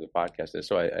down the further the podcast is.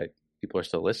 So I people are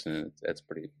still listening. That's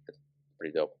pretty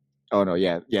dope. Oh no,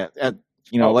 yeah.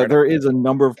 Like there is a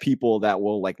number of people that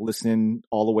will like listen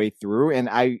all the way through, and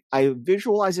I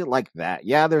visualize it like that.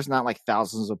 Yeah, there's not like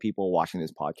thousands of people watching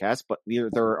this podcast, but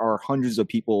there are hundreds of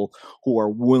people who are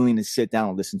willing to sit down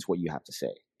and listen to what you have to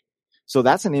say. So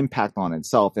that's an impact on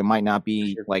itself. It might not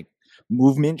be like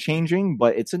movement changing,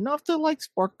 but it's enough to like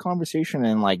spark conversation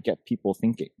and like get people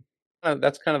thinking.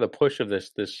 That's kind of the push of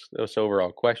this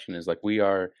overall question is like we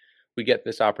get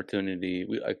this opportunity.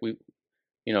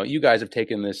 You guys have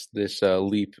taken this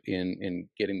leap in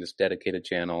getting this dedicated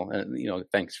channel, and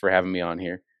thanks for having me on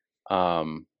here.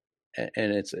 And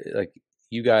it's like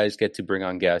you guys get to bring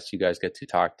on guests, you guys get to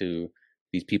talk to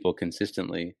these people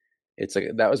consistently. It's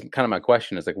like that was kind of my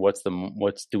question: is like,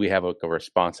 do we have a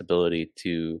responsibility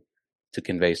to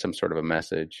convey some sort of a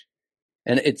message?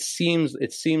 And it seems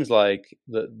like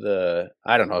the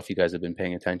I don't know if you guys have been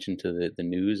paying attention to the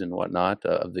news and whatnot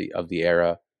of the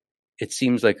era. It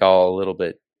seems like all a little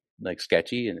bit like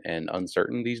sketchy and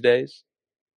uncertain these days,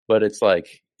 but it's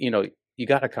like, you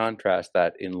got to contrast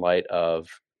that in light of,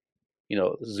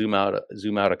 zoom out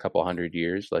a couple hundred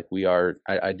years. Like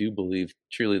I do believe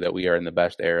truly that we are in the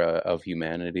best era of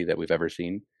humanity that we've ever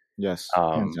seen. Yes.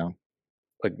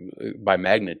 Like by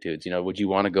magnitudes, would you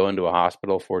want to go into a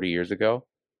hospital 40 years ago?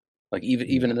 Like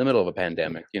even in the middle of a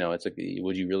pandemic, it's like,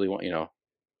 would you really want,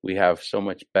 we have so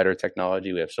much better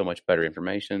technology. We have so much better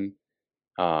information.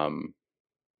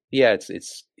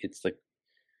 It's like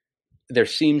there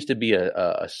seems to be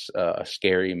a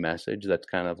scary message that's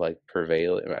kind of like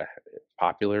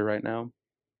popular right now.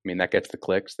 I mean, that gets the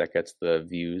clicks, that gets the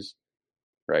views,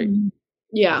 right?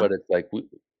 Yeah. But it's like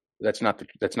that's not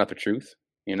the truth,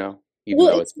 even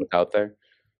though it's out there.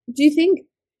 Do you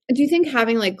think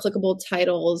having like clickable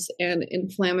titles and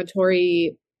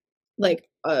inflammatory like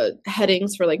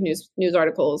headings for like news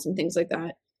articles and things like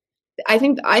that, I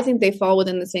think they fall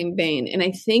within the same vein, and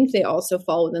I think they also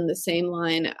fall within the same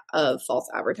line of false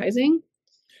advertising.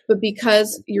 But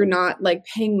because you're not like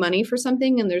paying money for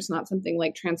something, and there's not something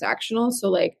like transactional, so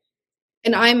like,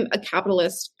 and I'm a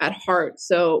capitalist at heart,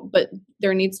 but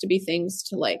there needs to be things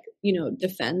to like,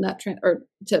 defend that or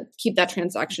to keep that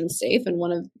transaction safe, and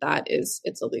one of that is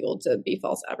it's illegal to be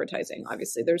false advertising.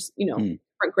 Obviously, there's different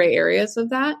gray areas of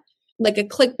that. Like a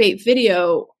clickbait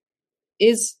video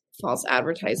is false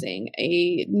advertising,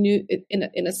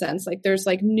 in a sense. Like there's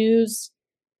like news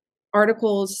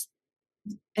articles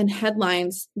and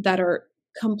headlines that are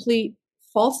complete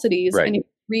falsities, right. And you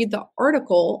read the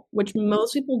article, which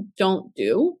most people don't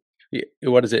do. Yeah,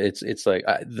 what is it? It's like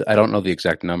I don't know the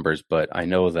exact numbers, but I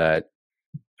know that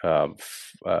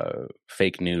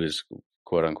fake news,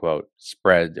 quote unquote,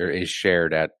 spread or is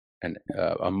shared at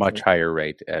a much higher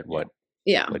rate at what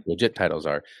like legit titles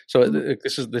are. So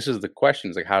this is the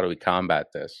question: is like, how do we combat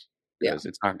this? Because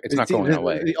it's not going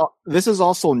away. This is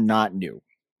also not new.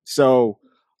 So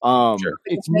Sure.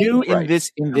 It's new Right.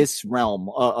 in this realm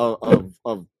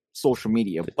of social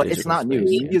media, The but it's digital not new.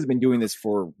 space, Media's been doing this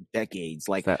for decades.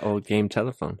 Like That old game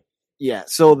telephone. yeah,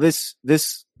 so this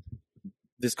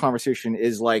conversation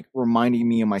is like reminding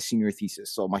me of my senior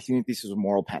thesis. So my senior thesis was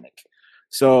moral panic.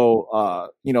 So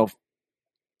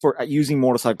for using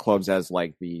motorcycle clubs as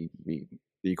like the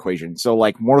equation. So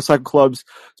like motorcycle clubs,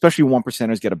 especially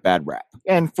 1%ers, get a bad rap,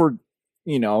 and for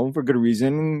good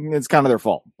reason. It's kind of their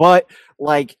fault. But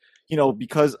like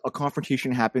because a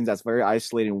confrontation happens that's very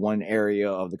isolated in one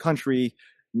area of the country,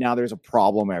 now there's a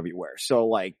problem everywhere. So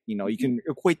like you can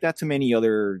equate that to many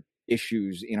other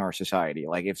issues in our society.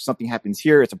 Like if something happens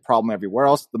here, it's a problem everywhere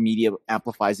else. The media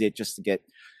amplifies it just to get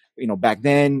back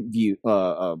then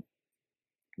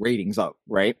ratings up,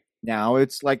 right? Now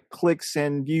it's like clicks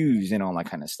and views and all that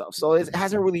kind of stuff. So it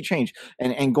hasn't really changed.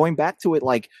 And going back to it,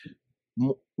 like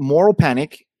moral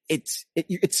panic,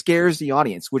 it scares the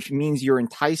audience, which means you're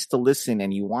enticed to listen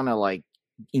and you want to like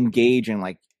engage and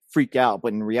like freak out.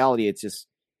 But in reality, it's just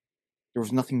there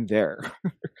was nothing there.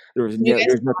 there's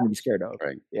nothing to be scared of.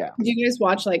 Right. Yeah. Do you guys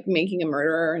watch like Making a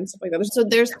Murderer and stuff like that? So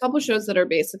there's a couple shows that are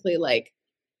basically like,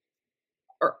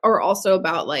 are also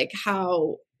about like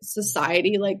how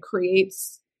society like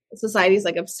creates society's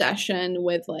like obsession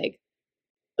with like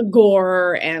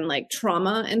gore and like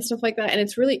trauma and stuff like that. And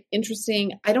it's really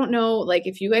interesting. I don't know like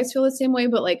if you guys feel the same way,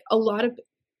 but like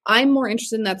I'm more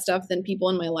interested in that stuff than people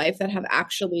in my life that have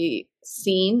actually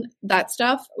seen that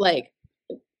stuff. Like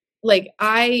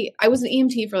I was an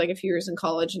EMT for like a few years in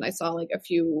college, and I saw like a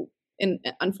few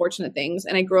unfortunate things.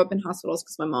 And I grew up in hospitals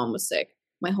because my mom was sick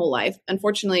my whole life.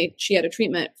 Unfortunately, she had a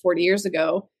treatment 40 years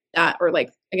ago or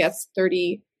like, I guess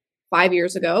 35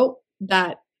 years ago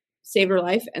that saved her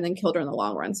life and then killed her in the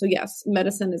long run. So yes,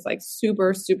 medicine is like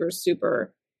super, super,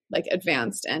 super like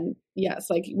advanced. And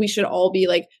yes, like we should all be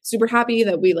like super happy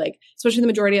that we like, especially the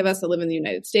majority of us that live in the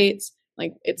United States,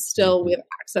 like it's still, we have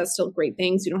access to great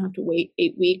things. You don't have to wait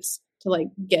 8 weeks to like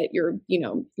get your,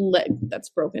 leg that's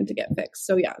broken to get fixed.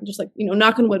 So yeah, just like,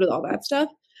 knock on wood with all that stuff.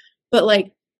 But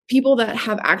like people that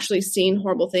have actually seen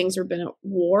horrible things or been at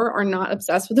war are not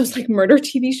obsessed with those like murder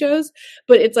TV shows,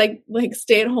 but it's like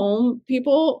stay at home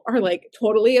people are like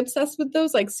totally obsessed with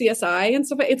those like CSI and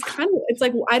stuff. It's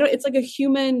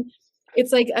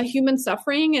like a human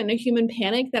suffering and a human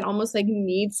panic that almost like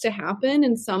needs to happen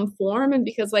in some form. And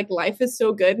because like life is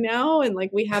so good now and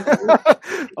like we have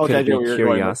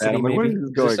curiosity, maybe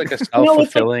just like a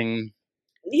self-fulfilling.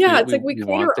 It's like we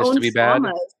create our own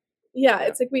traumas. Yeah,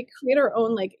 it's like we create our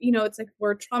own like it's like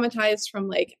we're traumatized from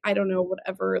like I don't know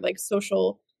whatever like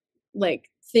social like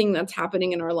thing that's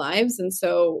happening in our lives, and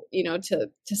so to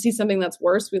see something that's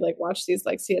worse, we like watch these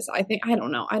like CSI thing. I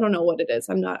don't know what it is.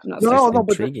 I'm not. No,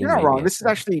 but you're not wrong. This is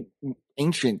actually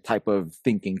ancient type of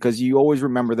thinking because you always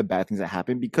remember the bad things that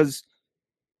happen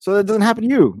so that doesn't happen to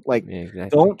you. Like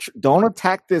don't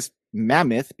attack this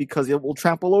mammoth because it will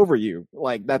trample over you.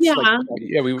 Like that's we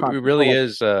really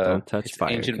is don't touch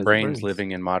fire, ancient brains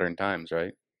living in modern times,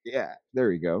 right? Yeah,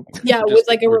 there you go. Yeah,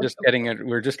 we're just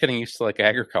getting used to like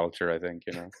agriculture, I think,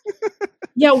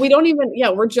 Yeah, we don't even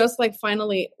we're just like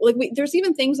finally like there's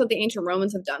even things that the ancient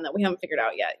Romans have done that we haven't figured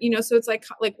out yet. So it's like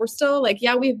we're still like we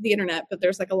have the internet, but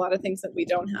there's like a lot of things that we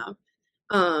don't have.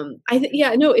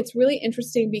 It's really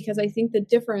interesting because I think the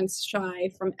difference,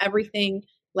 Shai, from everything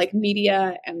like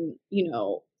media and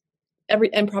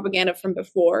and propaganda from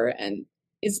before and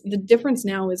is the difference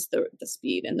now is the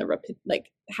speed and the rapid,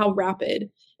 like how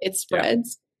rapid it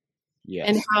spreads. Yes.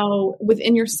 And how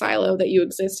within your silo that you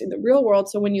exist in the real world.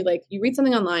 So when you read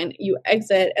something online, you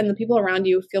exit and the people around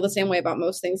you feel the same way about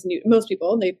most things. And most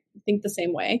people, they think the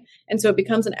same way. And so it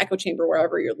becomes an echo chamber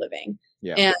wherever you're living.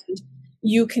 Yeah. And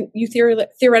you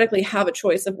theoretically have a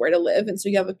choice of where to live. And so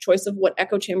you have a choice of what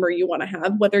echo chamber you want to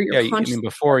have, whether you're conscious.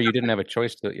 Before you didn't have a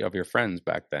choice of your friends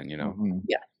back then, Mm-hmm.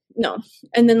 Yeah, no.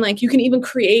 And then like, you can even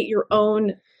create your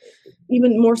own,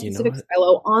 even more specific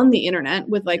silo on the internet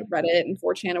with like Reddit and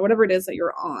 4chan or whatever it is that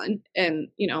you're on. And,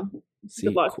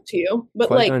 good luck to you. But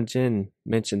Qui-Gon Jinn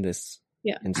mentioned this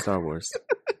in Star Wars.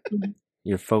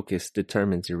 Your focus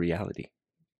determines your reality.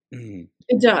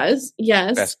 It does,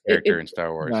 yes. Best character in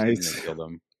Star Wars. Nice.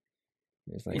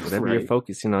 It's like whatever you're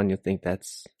focusing on, you'll think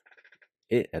that's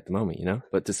it at the moment,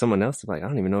 But to someone else, like I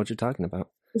don't even know what you're talking about.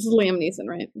 This is Liam Neeson,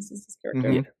 right? This is his character.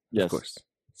 Mm-hmm. Yes. Of course.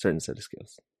 Certain set of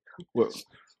skills. Whoa.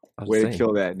 Way to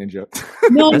kill that, Ninja.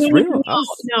 No, that's real.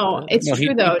 No, it's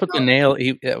true though. He put the nail.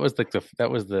 That was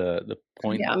the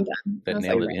point. Yeah, I'm done. That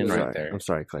nailed it in right there. I'm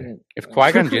sorry, Claire. If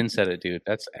Qui-Gon Jinn said it, dude,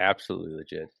 that's absolutely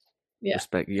legit. Yeah.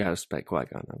 You gotta respect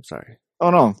Qui-Gon. I'm sorry.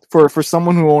 Oh no! For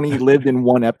someone who only lived in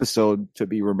one episode to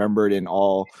be remembered in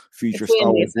all future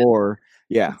Star Wars lore,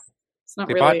 Yeah. It's not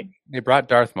They really. brought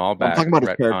Darth Maul back. talking about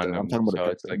his character. retconned I'm him, talking about so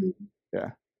the it's like Yeah.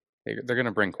 they're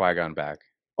gonna bring Qui-Gon back.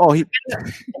 Oh, he.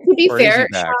 To be Or is fair,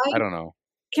 he back? Shai, I don't know.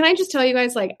 can I just tell you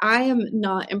guys, like, I am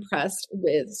not impressed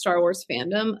with Star Wars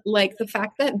fandom. Like, the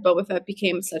fact that Boba Fett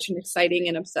became such an exciting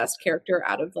and obsessed character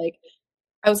out of, like,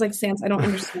 I was like, Sans, I don't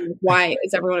understand why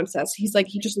is everyone obsessed. He's like,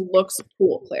 he just looks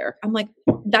cool, Claire. I'm like,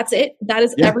 that's it? That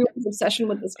is everyone's obsession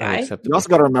with this guy? You also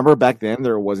got to remember back then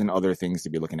there wasn't other things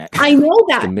to be looking at. I know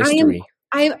that. The mystery.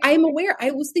 I am aware.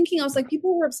 I was thinking, I was like,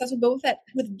 people were obsessed with Boba Fett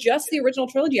with just the original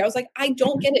trilogy. I was like, I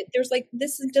don't get it. There's like,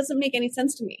 this doesn't make any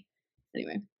sense to me.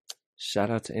 Anyway. Shout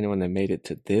out to anyone that made it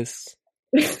to this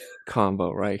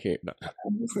combo right here. No.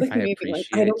 I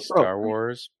appreciate Star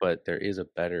Wars, but there is a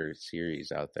better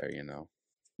series out there, you know.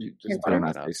 You just better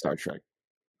not say Star Trek.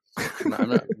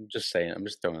 I'm just saying. I'm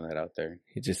just throwing that out there.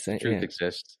 You just saying Truth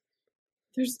exists.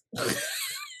 There's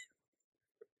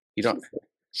you don't.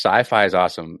 Sci-fi is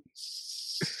awesome.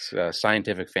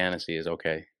 Scientific fantasy is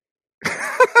okay.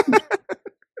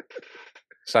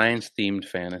 Science-themed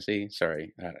fantasy.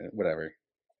 Sorry, whatever.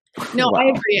 No, wow. I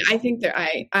agree. I think that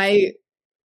I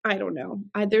don't know.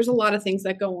 There's a lot of things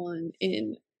that go on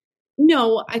in.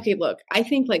 No, okay. Look, I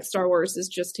think like Star Wars is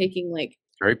just taking like.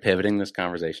 Are we pivoting this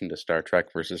conversation to Star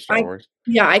Trek versus Star Wars?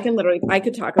 Yeah, I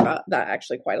could talk about that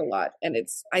actually quite a lot, and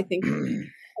it's I think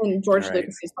and George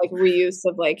Lucas's like reuse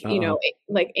of like you know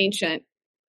like ancient,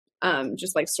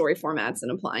 just like story formats and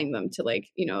applying them to like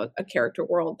you know a character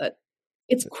world that.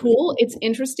 It's cool. It's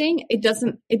interesting. It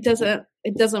doesn't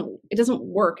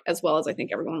work as well as I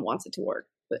think everyone wants it to work.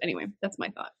 But anyway, that's my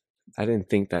thought. I didn't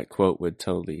think that quote would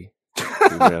totally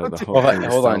derail the whole thing.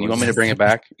 Hold on. You want me to bring it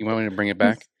back?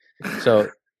 So,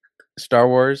 Star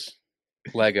Wars,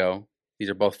 Lego, these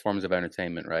are both forms of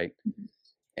entertainment, right?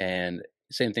 And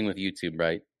same thing with YouTube,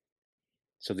 right?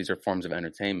 So these are forms of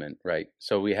entertainment, right?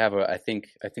 So we have I think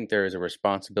there is a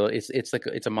responsibility.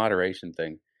 It's a moderation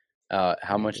thing.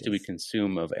 How much do we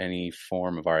consume of any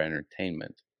form of our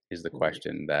entertainment is the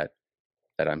question that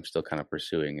I'm still kind of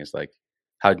pursuing. Is like,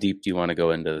 how deep do you want to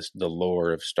go into the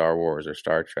lore of Star Wars or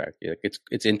Star Trek?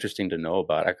 It's interesting to know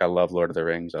about. I love Lord of the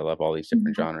Rings. I love all these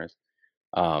different genres.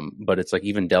 But it's like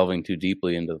even delving too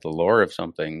deeply into the lore of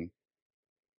something,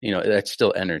 you know, that's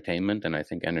still entertainment. And I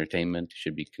think entertainment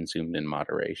should be consumed in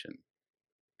moderation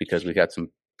because we got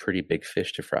some pretty big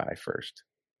fish to fry first.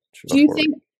 Do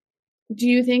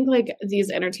you think like these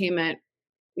entertainment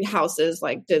houses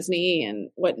like Disney and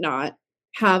whatnot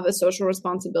have a social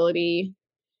responsibility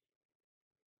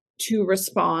to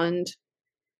respond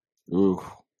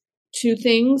to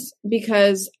things?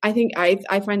 Because I think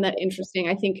I find that interesting.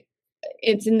 I think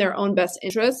it's in their own best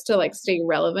interest to like stay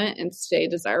relevant and stay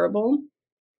desirable.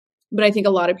 But I think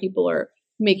a lot of people are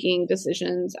making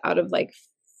decisions out of like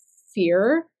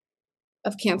fear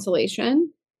of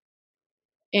cancellation.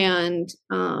 And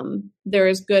there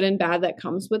is good and bad that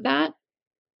comes with that.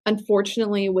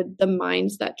 Unfortunately, with the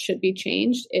minds that should be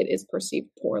changed, it is perceived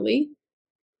poorly.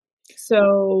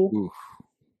 So,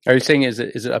 are you saying is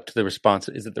it up to the response?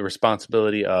 Is it the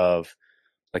responsibility of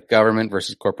like government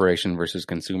versus corporation versus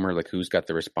consumer? Like who's got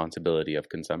the responsibility of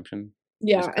consumption?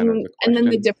 Yeah, and then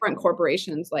the different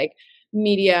corporations like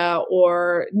media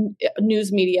or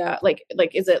news media, like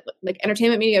is it like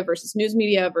entertainment media versus news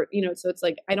media? You know, so it's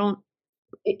like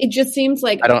it just seems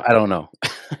like I don't know.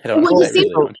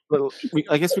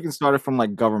 I guess we can start it from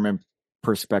like government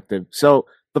perspective. So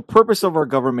the purpose of our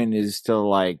government is to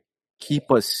like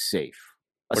keep us safe.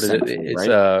 What is it? It's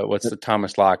what's the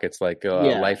Thomas Locke? It's like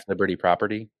life, liberty,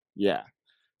 property. Yeah.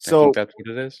 So I think that's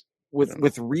what it is.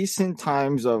 With recent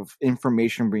times of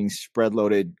information being spread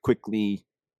loaded quickly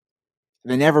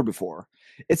than ever before,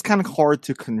 it's kind of hard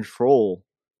to control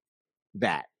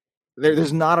that.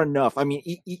 There's not enough. I mean,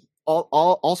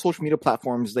 all social media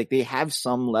platforms, like they have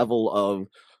some level of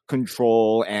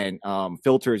control and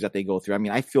filters that they go through. I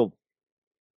mean, I feel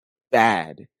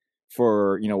bad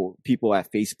for, you know, people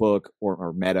at Facebook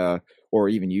or Meta or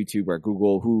even YouTube or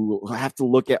Google who have to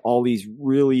look at all these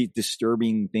really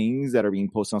disturbing things that are being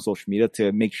posted on social media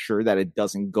to make sure that it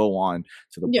doesn't go on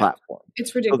to the platform.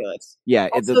 It's ridiculous. So,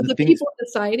 also, the people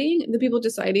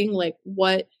deciding like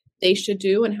what they should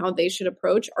do and how they should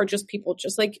approach are just people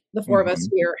just like the four of us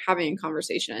here having a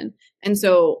conversation. And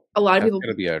so a lot of people. It's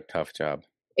going to be a tough job.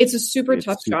 It's a super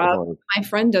tough job. Hard. My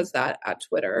friend does that at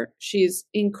Twitter. She's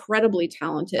incredibly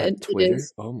talented. It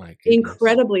is oh my goodness.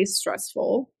 Incredibly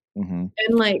stressful.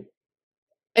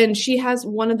 And she has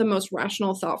one of the most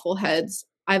rational, thoughtful heads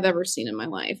I've ever seen in my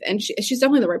life. And she's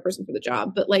definitely the right person for the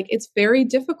job, but like, it's very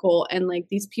difficult. And like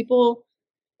these people,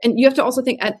 And you have to also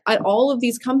think at all of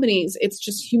these companies, it's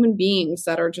just human beings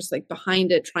that are just like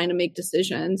behind it, trying to make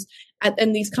decisions.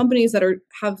 And these companies that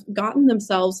have gotten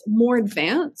themselves more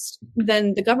advanced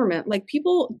than the government, like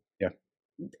people,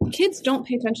 kids don't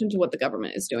pay attention to what the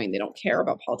government is doing. They don't care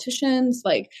about politicians.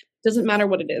 Like, doesn't matter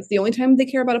what it is. The only time they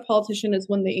care about a politician is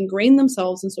when they ingrain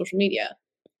themselves in social media.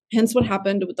 Hence what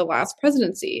happened with the last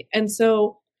presidency. And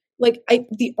so like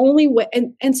the only way,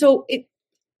 and so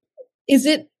is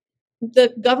it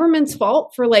the government's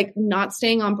fault for like not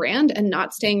staying on brand and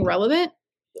not staying relevant?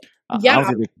 Yeah, I don't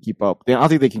think they can keep up. I don't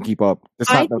think they can keep up.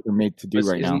 That's not what they're made to do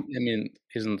right now. I mean,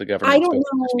 isn't the government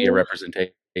supposed to be a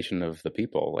representation of the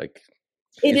people? Like,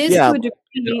 it is to a degree.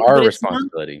 It's our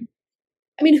responsibility.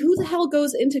 I mean, who the hell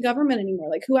goes into government anymore?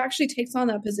 Like, who actually takes on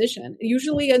that position?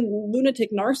 Usually a lunatic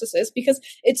narcissist, because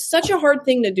it's such a hard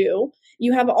thing to do.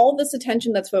 You have all this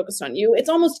attention that's focused on you. It's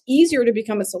almost easier to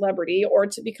become a celebrity or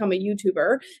to become a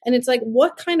YouTuber. And it's like,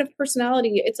 what kind of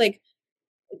personality? It's like,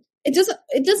 it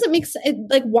doesn't make sense.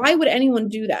 Like, why would anyone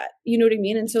do that? You know what I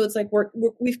mean? And so it's like,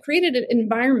 we've created an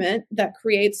environment that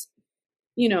creates,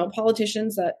 you know,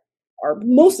 politicians that are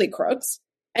mostly crooks.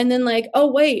 And then like,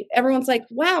 oh wait, everyone's like,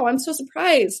 wow, I'm so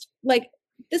surprised. Like,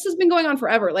 this has been going on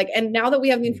forever. Like, and now that we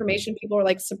have the information, people are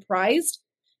like surprised.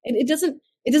 And it doesn't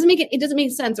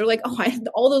make sense. They're like, oh, I had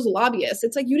all those lobbyists.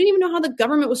 It's like, you didn't even know how the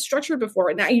government was structured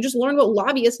before. Now you just learned what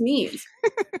lobbyist means.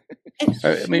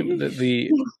 I mean,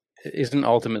 isn't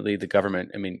ultimately the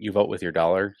government, I mean, you vote with your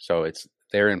dollar, so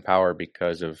they're in power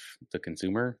because of the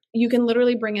consumer. You can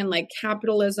literally bring in like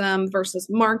capitalism versus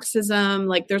Marxism.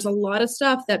 Like, there's a lot of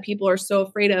stuff that people are so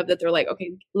afraid of that they're like,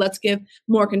 okay, let's give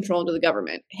more control to the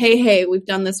government. Hey, we've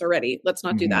done this already. Let's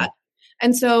not do that.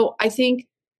 And so I think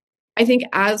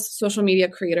as social media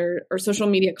creator or social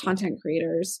media content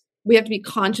creators, we have to be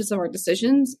conscious of our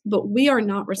decisions, but we are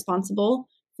not responsible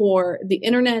for the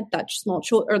internet that small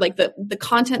children, or like the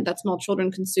content that small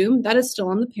children consume. That is still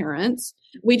on the parents.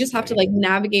 We just have to like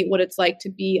navigate what it's like to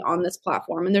be on this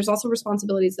platform. And there's also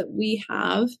responsibilities that we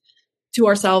have to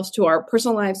ourselves, to our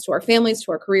personal lives, to our families,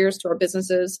 to our careers, to our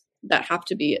businesses that have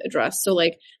to be addressed. So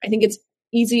like, I think it's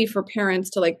easy for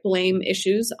parents to like blame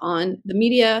issues on the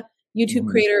media, YouTube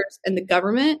creators, and the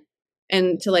government,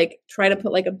 and to like try to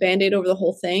put like a Band-Aid over the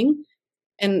whole thing.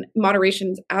 And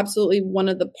moderation is absolutely one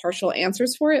of the partial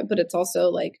answers for it, but it's also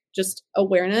like just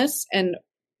awareness and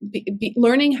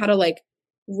learning how to like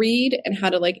read and how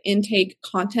to like intake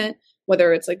content,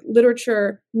 whether it's like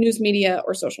literature, news media,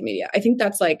 or social media. I think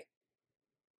that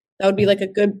would be like a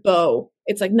good bow.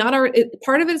 It's like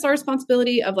part of it is our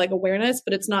responsibility of like awareness,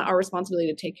 but it's not our responsibility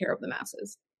to take care of the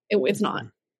masses. It's not.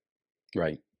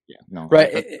 Right. Yeah. No.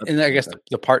 Right. And I guess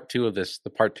the part two of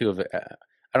it,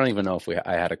 I don't even know if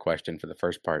I had a question for the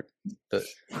first part, but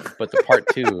the part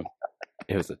two,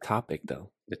 it was a topic though.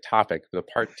 The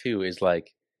part two is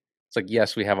like, it's like,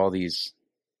 yes, we have all these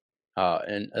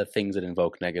things that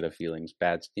invoke negative feelings,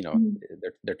 bad, you know,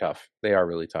 they're tough. They are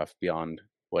really tough beyond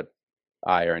what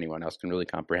I or anyone else can really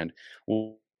comprehend.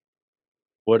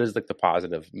 What is like the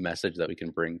positive message that we can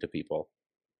bring to people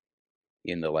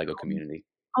in the Lego community?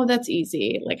 Oh, that's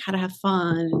easy. Like how to have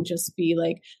fun and just be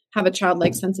like, have a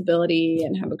childlike sensibility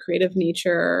and have a creative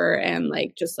nature and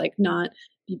like, just like not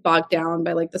be bogged down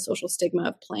by like the social stigma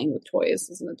of playing with toys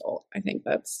as an adult. I think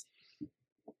that's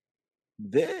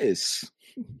this.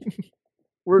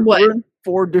 We're in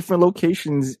 4 different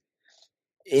locations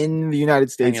in the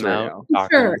United States right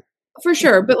now. For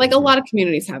sure. But like a lot of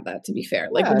communities have that, to be fair.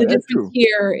 Like the difference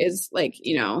here is like,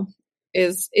 you know,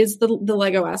 is the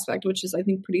Lego aspect, which is I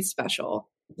think pretty special.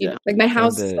 You know, like my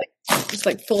house is like just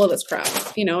like full of this crap.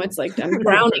 You know, it's like I'm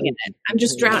drowning in it. I'm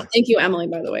just drowning. Thank you, Emily,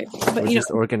 by the way. But we're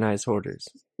just organized hoarders.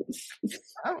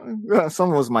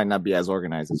 Some of us might not be as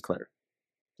organized as Claire.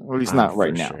 Or at least not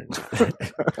right now. Sure.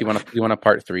 You want a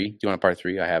part 3? Do you want a part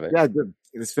 3? I have it. Yeah, good.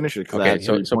 Let's finish it. Okay,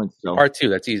 so part 2,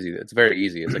 that's easy. It's very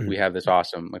easy. It's like we have this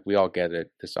awesome, like we all get it.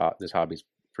 This hobby's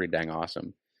pretty dang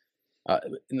awesome.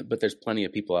 But there's plenty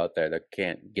of people out there that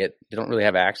they don't really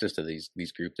have access to these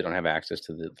groups. They don't have access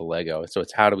to the Lego. So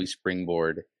it's how do we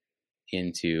springboard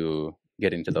into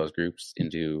getting to those groups,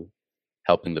 into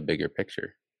helping the bigger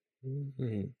picture.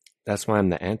 Mm-hmm. That's why I'm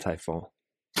the anti-fall.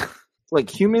 Like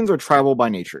humans are tribal by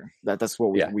nature. That's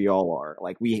what we all are.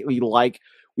 Like we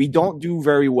don't do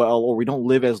very well, or we don't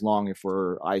live as long if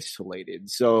we're isolated.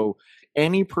 So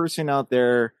any person out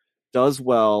there does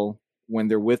well when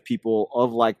they're with people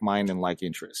of like mind and like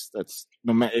interests. That's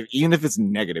no matter, even if it's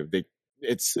negative,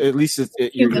 it's at least it's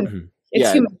human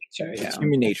nature. Yeah. It's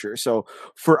human nature. So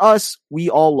for us, we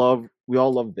all love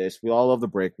this. We all love the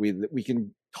brick. We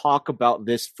can talk about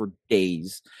this for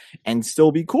days and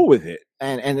still be cool with it.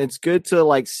 And it's good to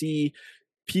like see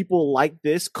people like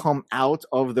this come out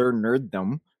of their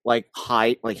nerddom, like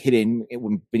hidden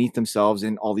beneath themselves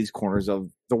in all these corners of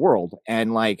the world,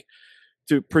 and like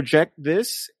to project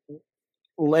this,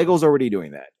 Lego's already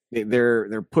doing that.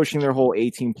 They're pushing their whole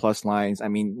 18 plus lines. I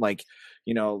mean, like,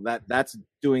 you know, that's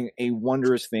doing a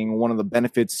wondrous thing. One of the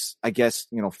benefits, I guess,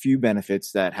 you know, few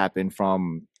benefits that happen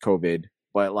from COVID,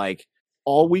 but like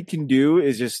all we can do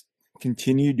is just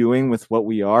continue doing with what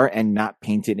we are and not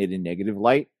paint it in a negative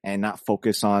light and not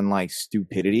focus on like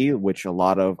stupidity, which a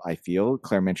lot of, I feel,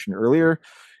 Claire mentioned earlier,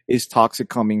 is toxic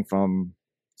coming from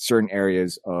certain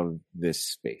areas of this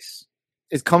space.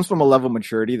 It comes from a level of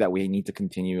maturity that we need to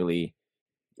continually.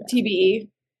 TBE,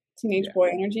 teenage boy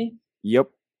energy. Yep.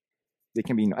 It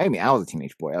can be. I mean, I was a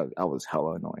teenage boy. I was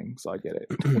hella annoying, so I get it.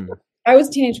 I was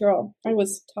a teenage girl. I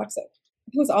was toxic.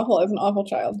 It was awful. I was an awful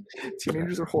child.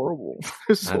 Teenagers are horrible.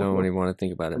 I don't even want to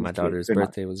think about it. My daughter's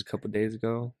birthday was a couple days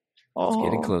ago. It's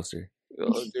getting closer.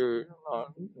 Oh, dude.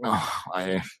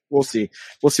 We'll see.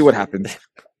 We'll see what happens.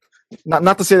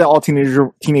 Not to say that all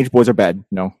teenage boys are bad.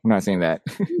 No, I'm not saying that.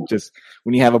 Just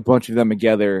when you have a bunch of them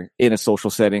together in a social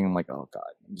setting, I'm like, oh god,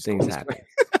 things happen.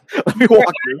 Let me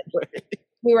walk this way.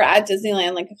 We were at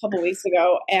Disneyland like a couple weeks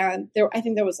ago, and I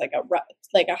think there was like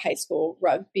a high school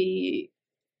rugby,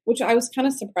 which I was kind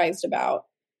of surprised about.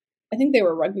 I think they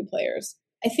were rugby players.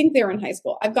 I think they were in high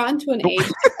school. I've gotten to an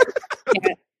age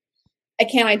I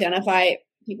can't identify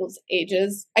people's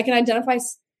ages. I can identify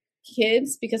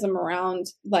kids because I'm around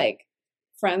like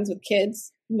friends with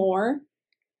kids more.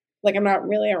 Like I'm not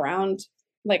really around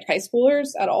like high schoolers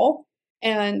at all.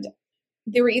 And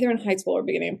they were either in high school or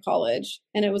beginning of college.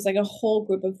 And it was like a whole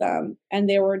group of them. And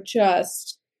they were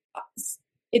just,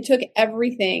 it took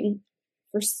everything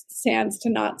for Sans to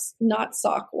not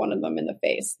sock one of them in the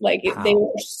face. Like they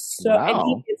were so,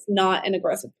 and he is not an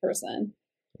aggressive person.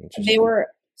 They were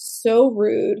so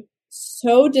rude,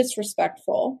 so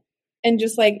disrespectful. And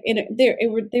just like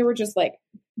they were just like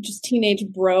teenage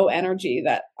bro energy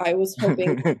that I was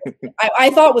hoping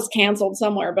I thought was canceled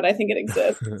somewhere, but I think it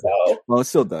exists. So well, it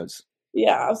still does.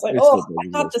 Yeah, I was like, I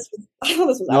thought this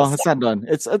was. No, it's not done.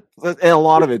 It's a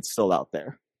lot of it's still out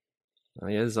there. Oh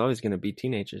yeah, there's always going to be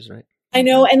teenagers, right? I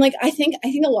know, and like I think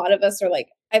a lot of us are like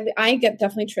I get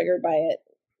definitely triggered by it.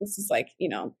 This is like, you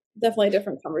know, definitely a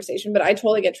different conversation, but I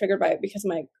totally get triggered by it because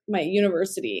my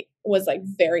university was like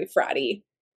very fratty.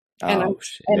 And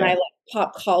I like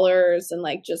pop collars and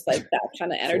like just like that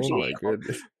kind of energy. Oh my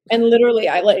goodness. And literally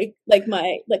I like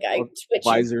my I twitch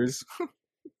visors,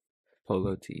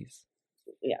 polo tees.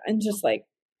 Yeah, and just like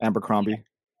Abercrombie.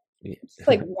 Just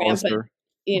like rampant,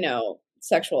 you know,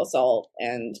 sexual assault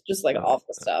and just like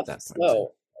awful stuff.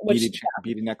 So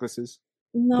beaded necklaces.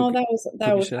 No, that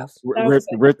was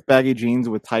ripped baggy jeans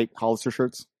with tight Hollister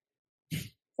shirts.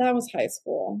 That was high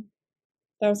school.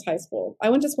 I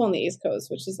went to school on the East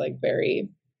Coast, which is like very.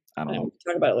 I don't know. We'll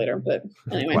talk about it later, but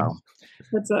anyway,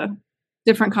 that's a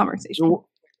different conversation. So,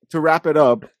 to wrap it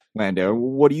up, Lando,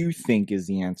 what do you think is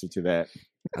the answer to that?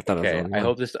 I thought it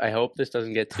was I hope this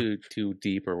doesn't get too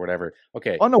deep or whatever.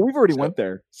 Okay. Oh no, we've already went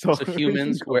there. So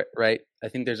humans, right? I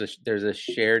think there's a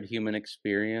shared human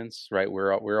experience, right?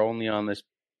 We're only on this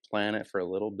planet for a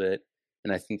little bit,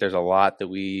 and I think there's a lot that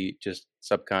we just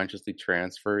subconsciously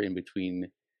transfer in between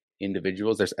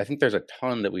individuals. I think there's a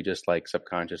ton that we just like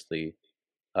subconsciously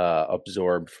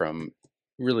absorb from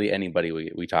really anybody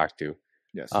we talk to.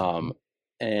 Yes.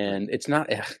 And it's not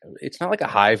like a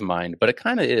hive mind, but it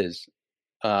kind of is.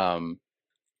 And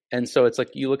so it's like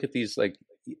you look at these, like,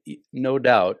 no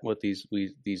doubt what these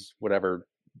whatever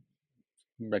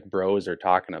like bros are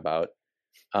talking about,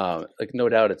 like no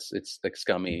doubt it's like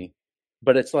scummy,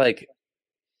 but it's like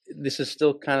this is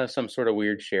still kind of some sort of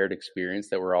weird shared experience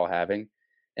that we're all having.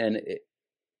 And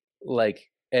like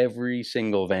every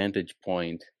single vantage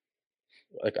point,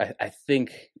 like I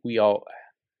think we all,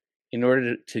 in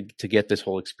order to get this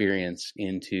whole experience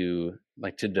into,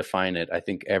 like, to define it, I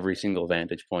think every single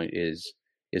vantage point is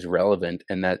relevant,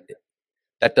 and that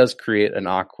does create an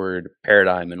awkward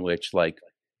paradigm in which, like,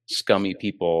 scummy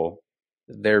people,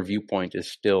 their viewpoint is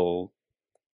still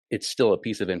a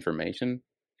piece of information.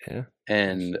 Yeah.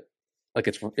 And like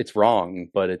it's wrong,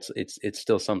 but it's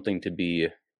still something to be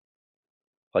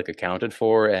like accounted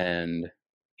for, and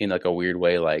in like a weird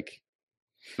way, like,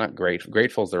 not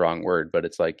grateful is the wrong word, but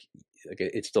it's like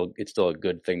it's still a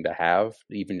good thing to have,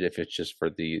 even if it's just for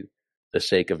the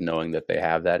sake of knowing that they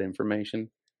have that information.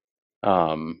 I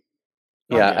don't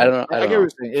know. I get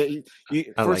what you're saying.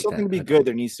 For like something to be good,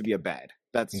 there needs to be a bad.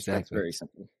 That's very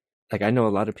simple. Like, I know a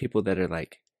lot of people that are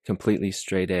like completely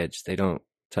straight edge. They don't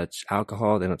touch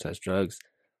alcohol. They don't touch drugs,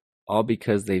 all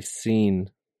because they've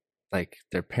seen like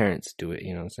their parents do it,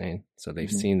 you know what I'm saying? So they've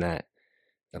Mhm. seen that.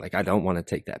 They're like, I don't want to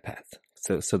take that path.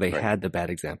 So they Right. had the bad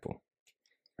example.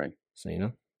 Right. So, you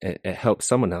know, it helps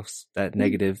someone else. That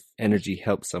negative energy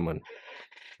helps someone.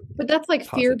 But that's like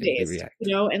Positively fear-based, react.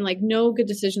 you know, and like no good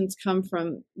decisions come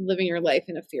from living your life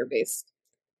in a fear-based.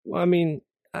 Well, I mean,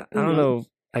 I don't know.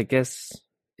 I guess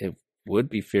it would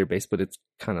be fear-based, but it's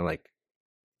kind of like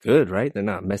good, right? They're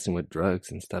not messing with drugs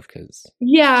and stuff because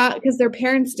Yeah, because their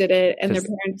parents did it, and their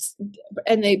 'Cause parents,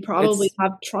 and they probably it's-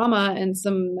 have trauma and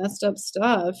some messed up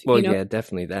stuff. well, you know? yeah,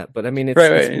 definitely that. But I mean, it's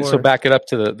Right. it's And more so back it up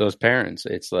to those parents.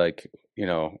 It's like, you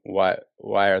know, why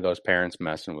are those parents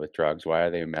messing with drugs? Why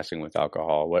are they messing with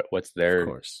alcohol? What's of their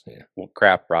course, yeah. what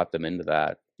crap brought them into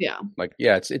that? Yeah. Like,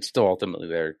 yeah, it's still ultimately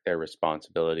their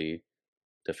responsibility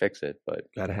to fix it, but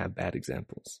Got to have bad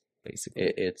examples, basically.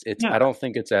 it's Yeah. I don't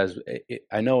think it's as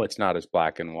I know it's not as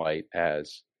black and white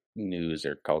as news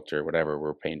or culture, whatever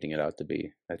we're painting it out to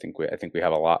be. I think we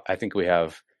have a lot. I think we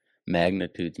have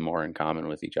magnitudes more in common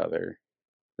with each other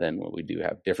than what we do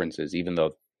have differences, even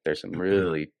though there's some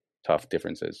really tough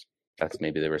differences. That's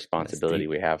maybe the responsibility deep.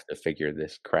 we have to figure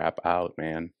this crap out,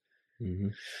 man. hmm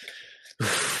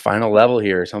Final level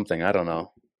here or something. I don't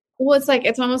know. Well,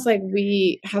 it's almost like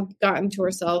we have gotten to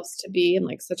ourselves to be in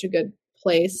like such a good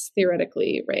place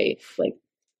theoretically, right? Like,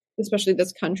 especially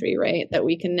this country, right? That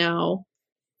we can now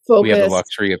focus. We have the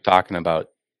luxury of talking about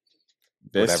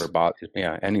This whatever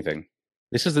anything.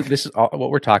 This is all, what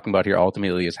we're talking about here.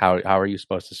 Ultimately, is how are you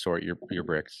supposed to sort your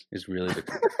bricks? Is really the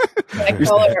by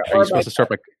color are or you supposed to sort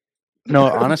by? No,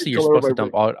 honestly, you're Color supposed to by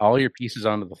dump all your pieces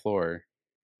onto the floor.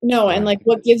 No, and like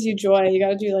what gives you joy? You got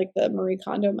to do like the Marie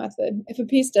Kondo method. If a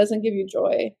piece doesn't give you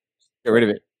joy, get rid of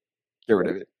it. Get rid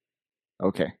of it.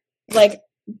 Okay. like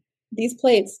these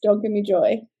plates don't give me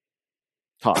joy,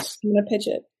 Toss. I'm gonna pitch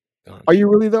it. Gone. Are you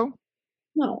really though?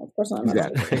 No, of course not. I'm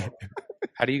not Exactly. gonna-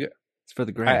 How do you? It's for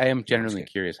the I gram. am genuinely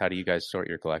curious. How do you guys sort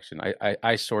your collection?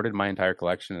 I sorted my entire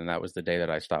collection, and that was the day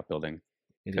that I stopped building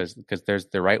because there's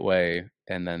the right way,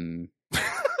 and then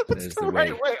There's the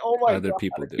way Oh my other God.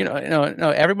 people do. no,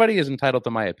 everybody is entitled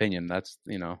to my opinion. That's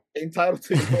Entitled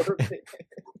to your opinion.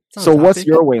 It's on So what's topic.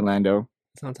 your way, Lando?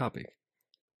 It's on topic.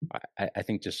 I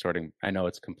think just sorting. I know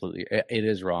it's completely it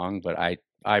is wrong, but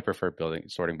I prefer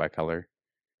sorting by color.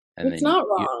 And It's then not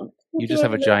wrong. You just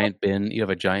have a giant bin. You have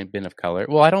a giant bin of color.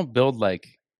 Well, I don't build like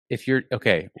if you're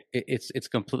okay. It's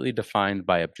completely defined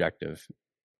by objective.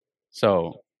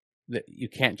 So you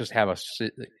can't just have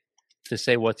to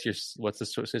say what's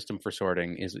the system for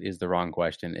sorting is the wrong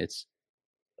question. It's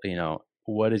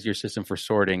what is your system for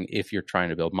sorting if you're trying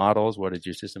to build models? What is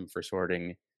your system for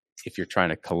sorting if you're trying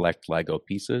to collect Lego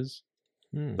pieces?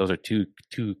 Those are two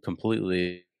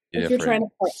completely If different you're trying to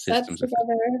put sets systems.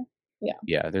 together,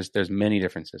 Yeah, there's many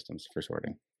different systems for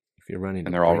sorting. If you're running And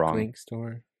a they're all wrong. Bricklink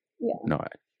store, yeah. No,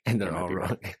 and they're They might all be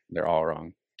wrong. they're all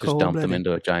wrong. Just dump them Cold-blooded.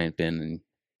 into a giant bin and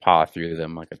paw through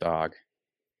them like a dog.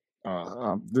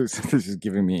 This is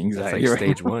giving me That's anxiety. like right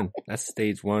stage now. one. That's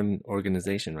stage one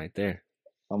organization right there.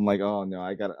 I'm like, oh no,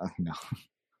 I gotta no.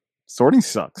 Sorting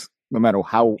sucks. No matter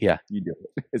how Yeah. you do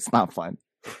it, it's not fun.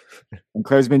 And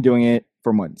Claire's been doing it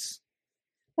for months.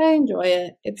 I enjoy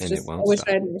it. It's And it just I won't wish stop.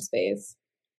 I had more space.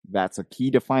 That's a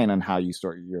key to find on how you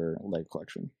sort your Lego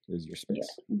collection is your space.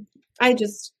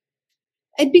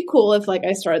 It'd be cool if like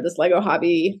I started this Lego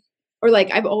hobby, or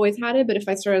like I've always had it, but if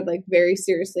I started like very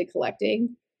seriously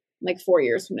collecting, like 4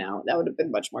 years from now, that would have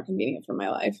been much more convenient for my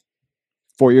life.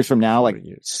 4 years from now, 4 like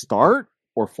years. start,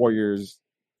 or 4 years,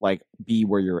 like be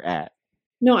where you're at.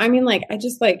 No, I mean like I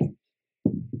just like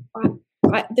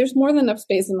there's more than enough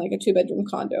space in like a 2-bedroom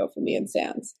condo for me and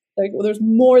Sans. Like there's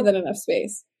more than enough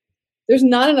space. There's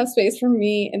not enough space for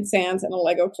me and Sans in a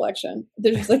Lego collection.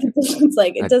 There's like it's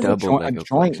like it A doesn't. double A Lego joint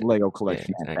collection. Lego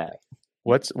collection Yeah, at that.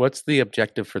 What's the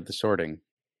objective for the sorting?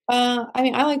 I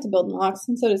mean, I like to build blocks,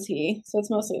 and so does he. So it's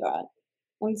mostly that.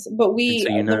 But we,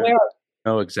 And so you the way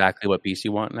know exactly what piece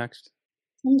you want next?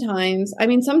 sometimes, I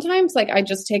mean, sometimes like I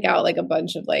just take out like a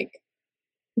bunch of like.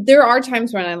 There are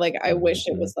times when I wish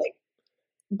it was like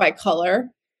by color,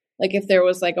 like if there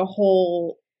was like a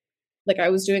whole, like I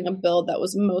was doing a build that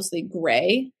was mostly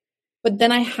gray, but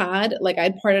then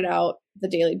I'd parted out the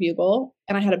Daily Bugle,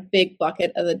 and I had a big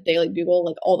bucket of the Daily Bugle,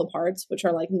 like all the parts, which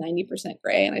are like 90%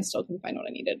 gray, and I still couldn't find what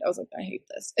I needed. I was like, I hate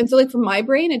this. And so like for my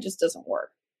brain, it just doesn't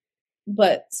work.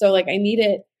 But so like I need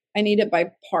it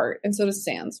by part, and so does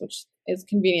Sans, which is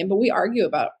convenient. But we argue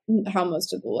about how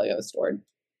most of the Lego is stored.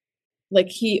 Like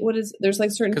there's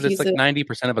like certain Because pieces. it's like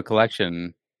 90% of a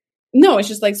collection. No, it's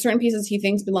just like certain pieces he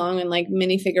thinks belong in like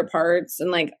minifigure parts,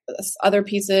 and like other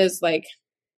pieces like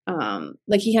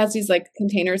Like he has these like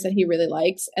containers that he really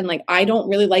likes, and like I don't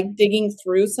really like digging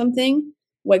through something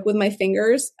like with my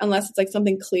fingers unless it's like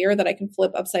something clear that I can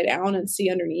flip upside down and see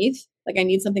underneath. Like I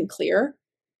need something clear.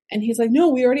 And he's like, no,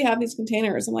 we already have these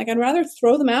containers. I'm like, I'd rather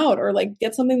throw them out or like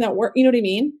get something that works. You know what I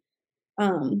mean?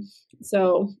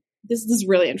 So this is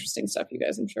really interesting stuff. You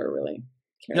guys, I'm sure, really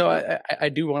care. No, about. I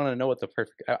do want to know what the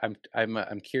perfect.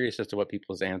 I'm curious as to what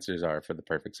people's answers are for the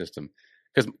perfect system,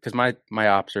 because my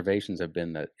observations have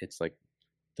been that it's like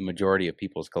the majority of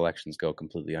people's collections go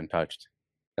completely untouched.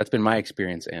 That's been my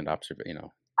experience and observation.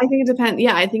 I think it depends.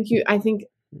 Yeah, I think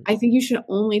you should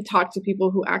only talk to people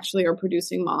who actually are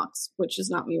producing mocks, which is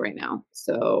not me right now.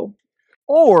 So,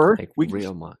 or Like we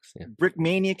real mocks. Yeah.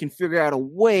 Brickmania can figure out a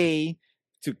way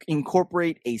to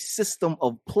incorporate a system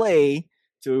of play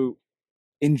to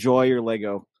enjoy your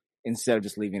Lego instead of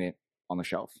just leaving it on the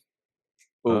shelf.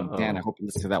 Boom. Dan, I hope you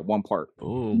listen to that one part.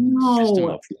 Boom. System no,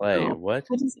 of play. no. What?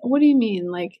 What do you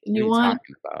mean? Like you What are want?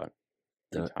 talking about?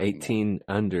 The What are you talking 18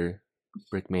 under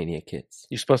Brickmania kits.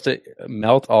 You're supposed to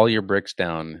melt all your bricks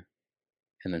down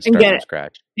and then start get from it.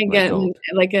 scratch. And Like get gold.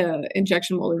 like a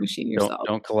injection molding machine yourself.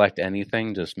 Don't collect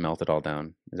anything. Just melt it all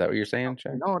down. Is that what you're saying,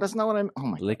 Chad? No, that's not what I'm. Oh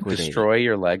my Liquidate. Destroy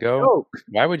your Lego? No.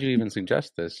 Why would you even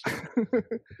suggest this?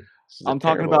 This is I'm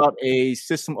talking terrible. about a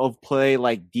system of play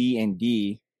like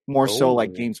D&D, more so like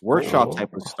Oh. Games Workshop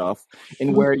type of stuff,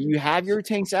 and where you have your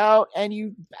tanks out and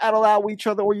you battle out with each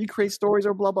other, or you create stories,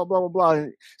 or blah blah blah blah blah.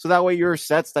 So that way your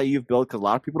sets that you've built, because a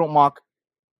lot of people don't mock,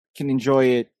 can enjoy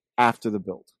it after the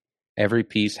build. Every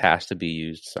piece has to be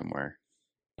used somewhere.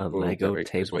 A Ooh, Lego is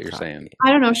tabletop. what you're saying.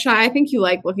 I don't know, Shy. I think you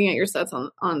like looking at your sets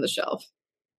on the shelf.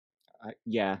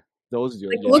 Yeah, those do.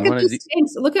 Like, Yeah. look You at wanna these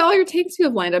tanks. Look at all your tanks you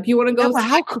have lined up. You want to go? Yeah, but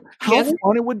how together?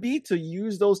 fun it would be to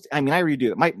use those. I mean, I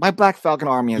redo it. My Black Falcon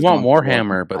army has You want gone-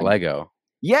 Warhammer, but Lego.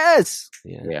 Yes.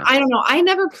 Yeah. Yeah. I don't know. I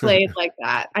never played like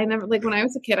that. I never like when I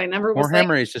was a kid. I never was Warhammer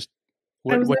like, is just. I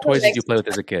What was never toys did like- you play with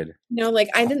as a kid? like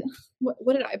I didn't.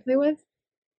 What did I play with?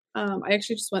 I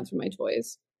actually just went through my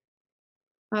toys.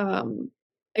 I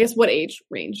guess what age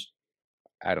range?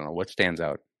 I don't know. What stands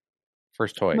out?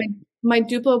 First toy. My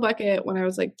Duplo bucket when I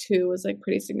was like 2 was like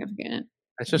pretty significant.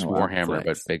 That's just No, Warhammer, but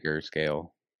flex. bigger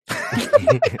scale.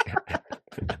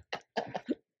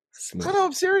 Smooth. No,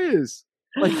 I'm serious.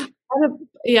 Like,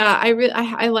 Yeah,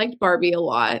 I liked Barbie a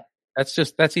lot.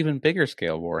 That's even bigger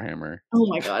scale Warhammer. Oh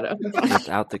my god! Oh my god.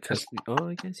 Without the custom. Oh,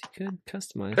 I guess you could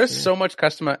customize. There's yeah. so much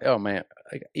custom. Oh man,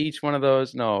 like each one of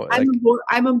those. No, like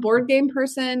I'm a board game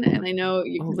person, and I know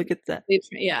you Oh, can. look at that.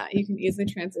 Yeah, you can easily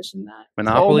transition that.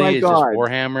 Monopoly my is God. just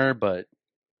Warhammer, but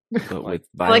But with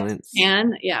I like violence,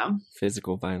 Japan, yeah.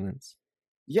 physical violence.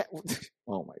 yeah.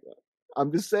 Oh my god.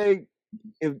 I'm just saying,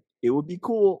 it would be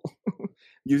cool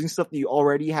using stuff that you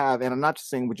already have, and I'm not just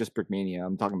saying with just Brickmania.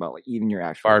 I'm talking about like even your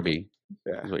actual Barbie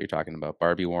Yeah. is what you're talking about.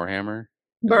 Barbie Warhammer.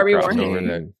 Barbie crossover Warhammer.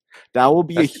 that- That will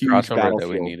be That's a the huge crossover that we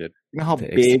battlefield. needed. You know how The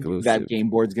big exclusive. that game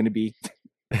board's going to be?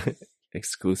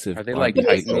 Exclusive. Are they like Barbie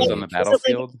Is it Titans like- on the is it like-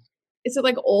 battlefield? Is it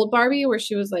like old Barbie where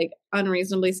she was like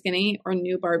unreasonably skinny, or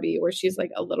new Barbie where she's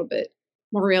like a little bit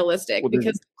more realistic? Well, there's-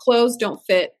 Because clothes don't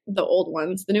fit the old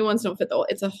ones, the new ones don't fit the old.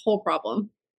 It's a whole problem.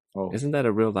 Oh, Isn't that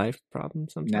a real life problem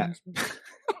sometimes?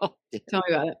 Tell me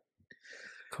about it.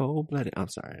 Cold blooded. I'm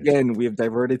sorry. Again, we have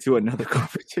diverted to another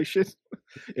competition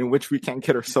in which we can't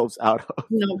get ourselves out of.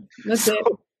 No, that's it.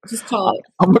 Just call it.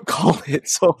 I'm gonna call it.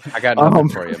 So I got nothing Um,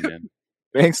 for you, man.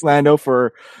 thanks, Lando,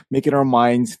 for making our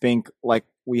minds think like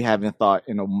we haven't thought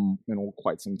in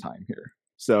quite some time here.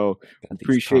 So Got these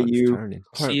appreciate cogs you. turning.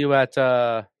 See you at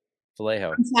Vallejo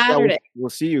On yeah, Saturday. we'll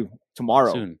see you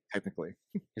tomorrow. soon. Technically,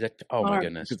 Is that? Oh my Tomorrow.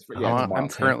 goodness! It's- yeah, I'm tomorrow.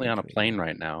 currently on a plane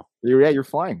right now. you're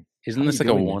flying. Isn't How this you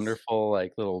like a doing this? wonderful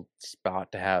like little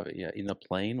spot to have in the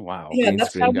plane? Wow. Yeah, green that's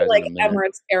screen probably guys like in a minute.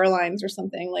 Emirates Airlines or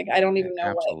something. Like I don't even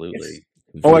know Absolutely.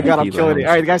 Oh my god, I'm VIP killing it! lounge.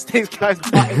 All right, guys, thanks, guys.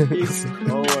 Bye. Peace.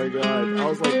 Oh my god, I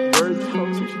was like, where's the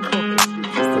conversation going?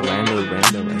 It's the Lando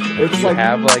Rando. Right It's Do there. you like-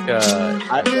 have like a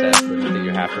I- set that you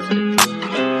have to stick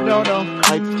to? No,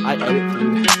 I edit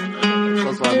through.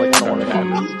 That's why I'm like, I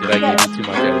don't want to. Did I give you too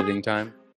much editing time?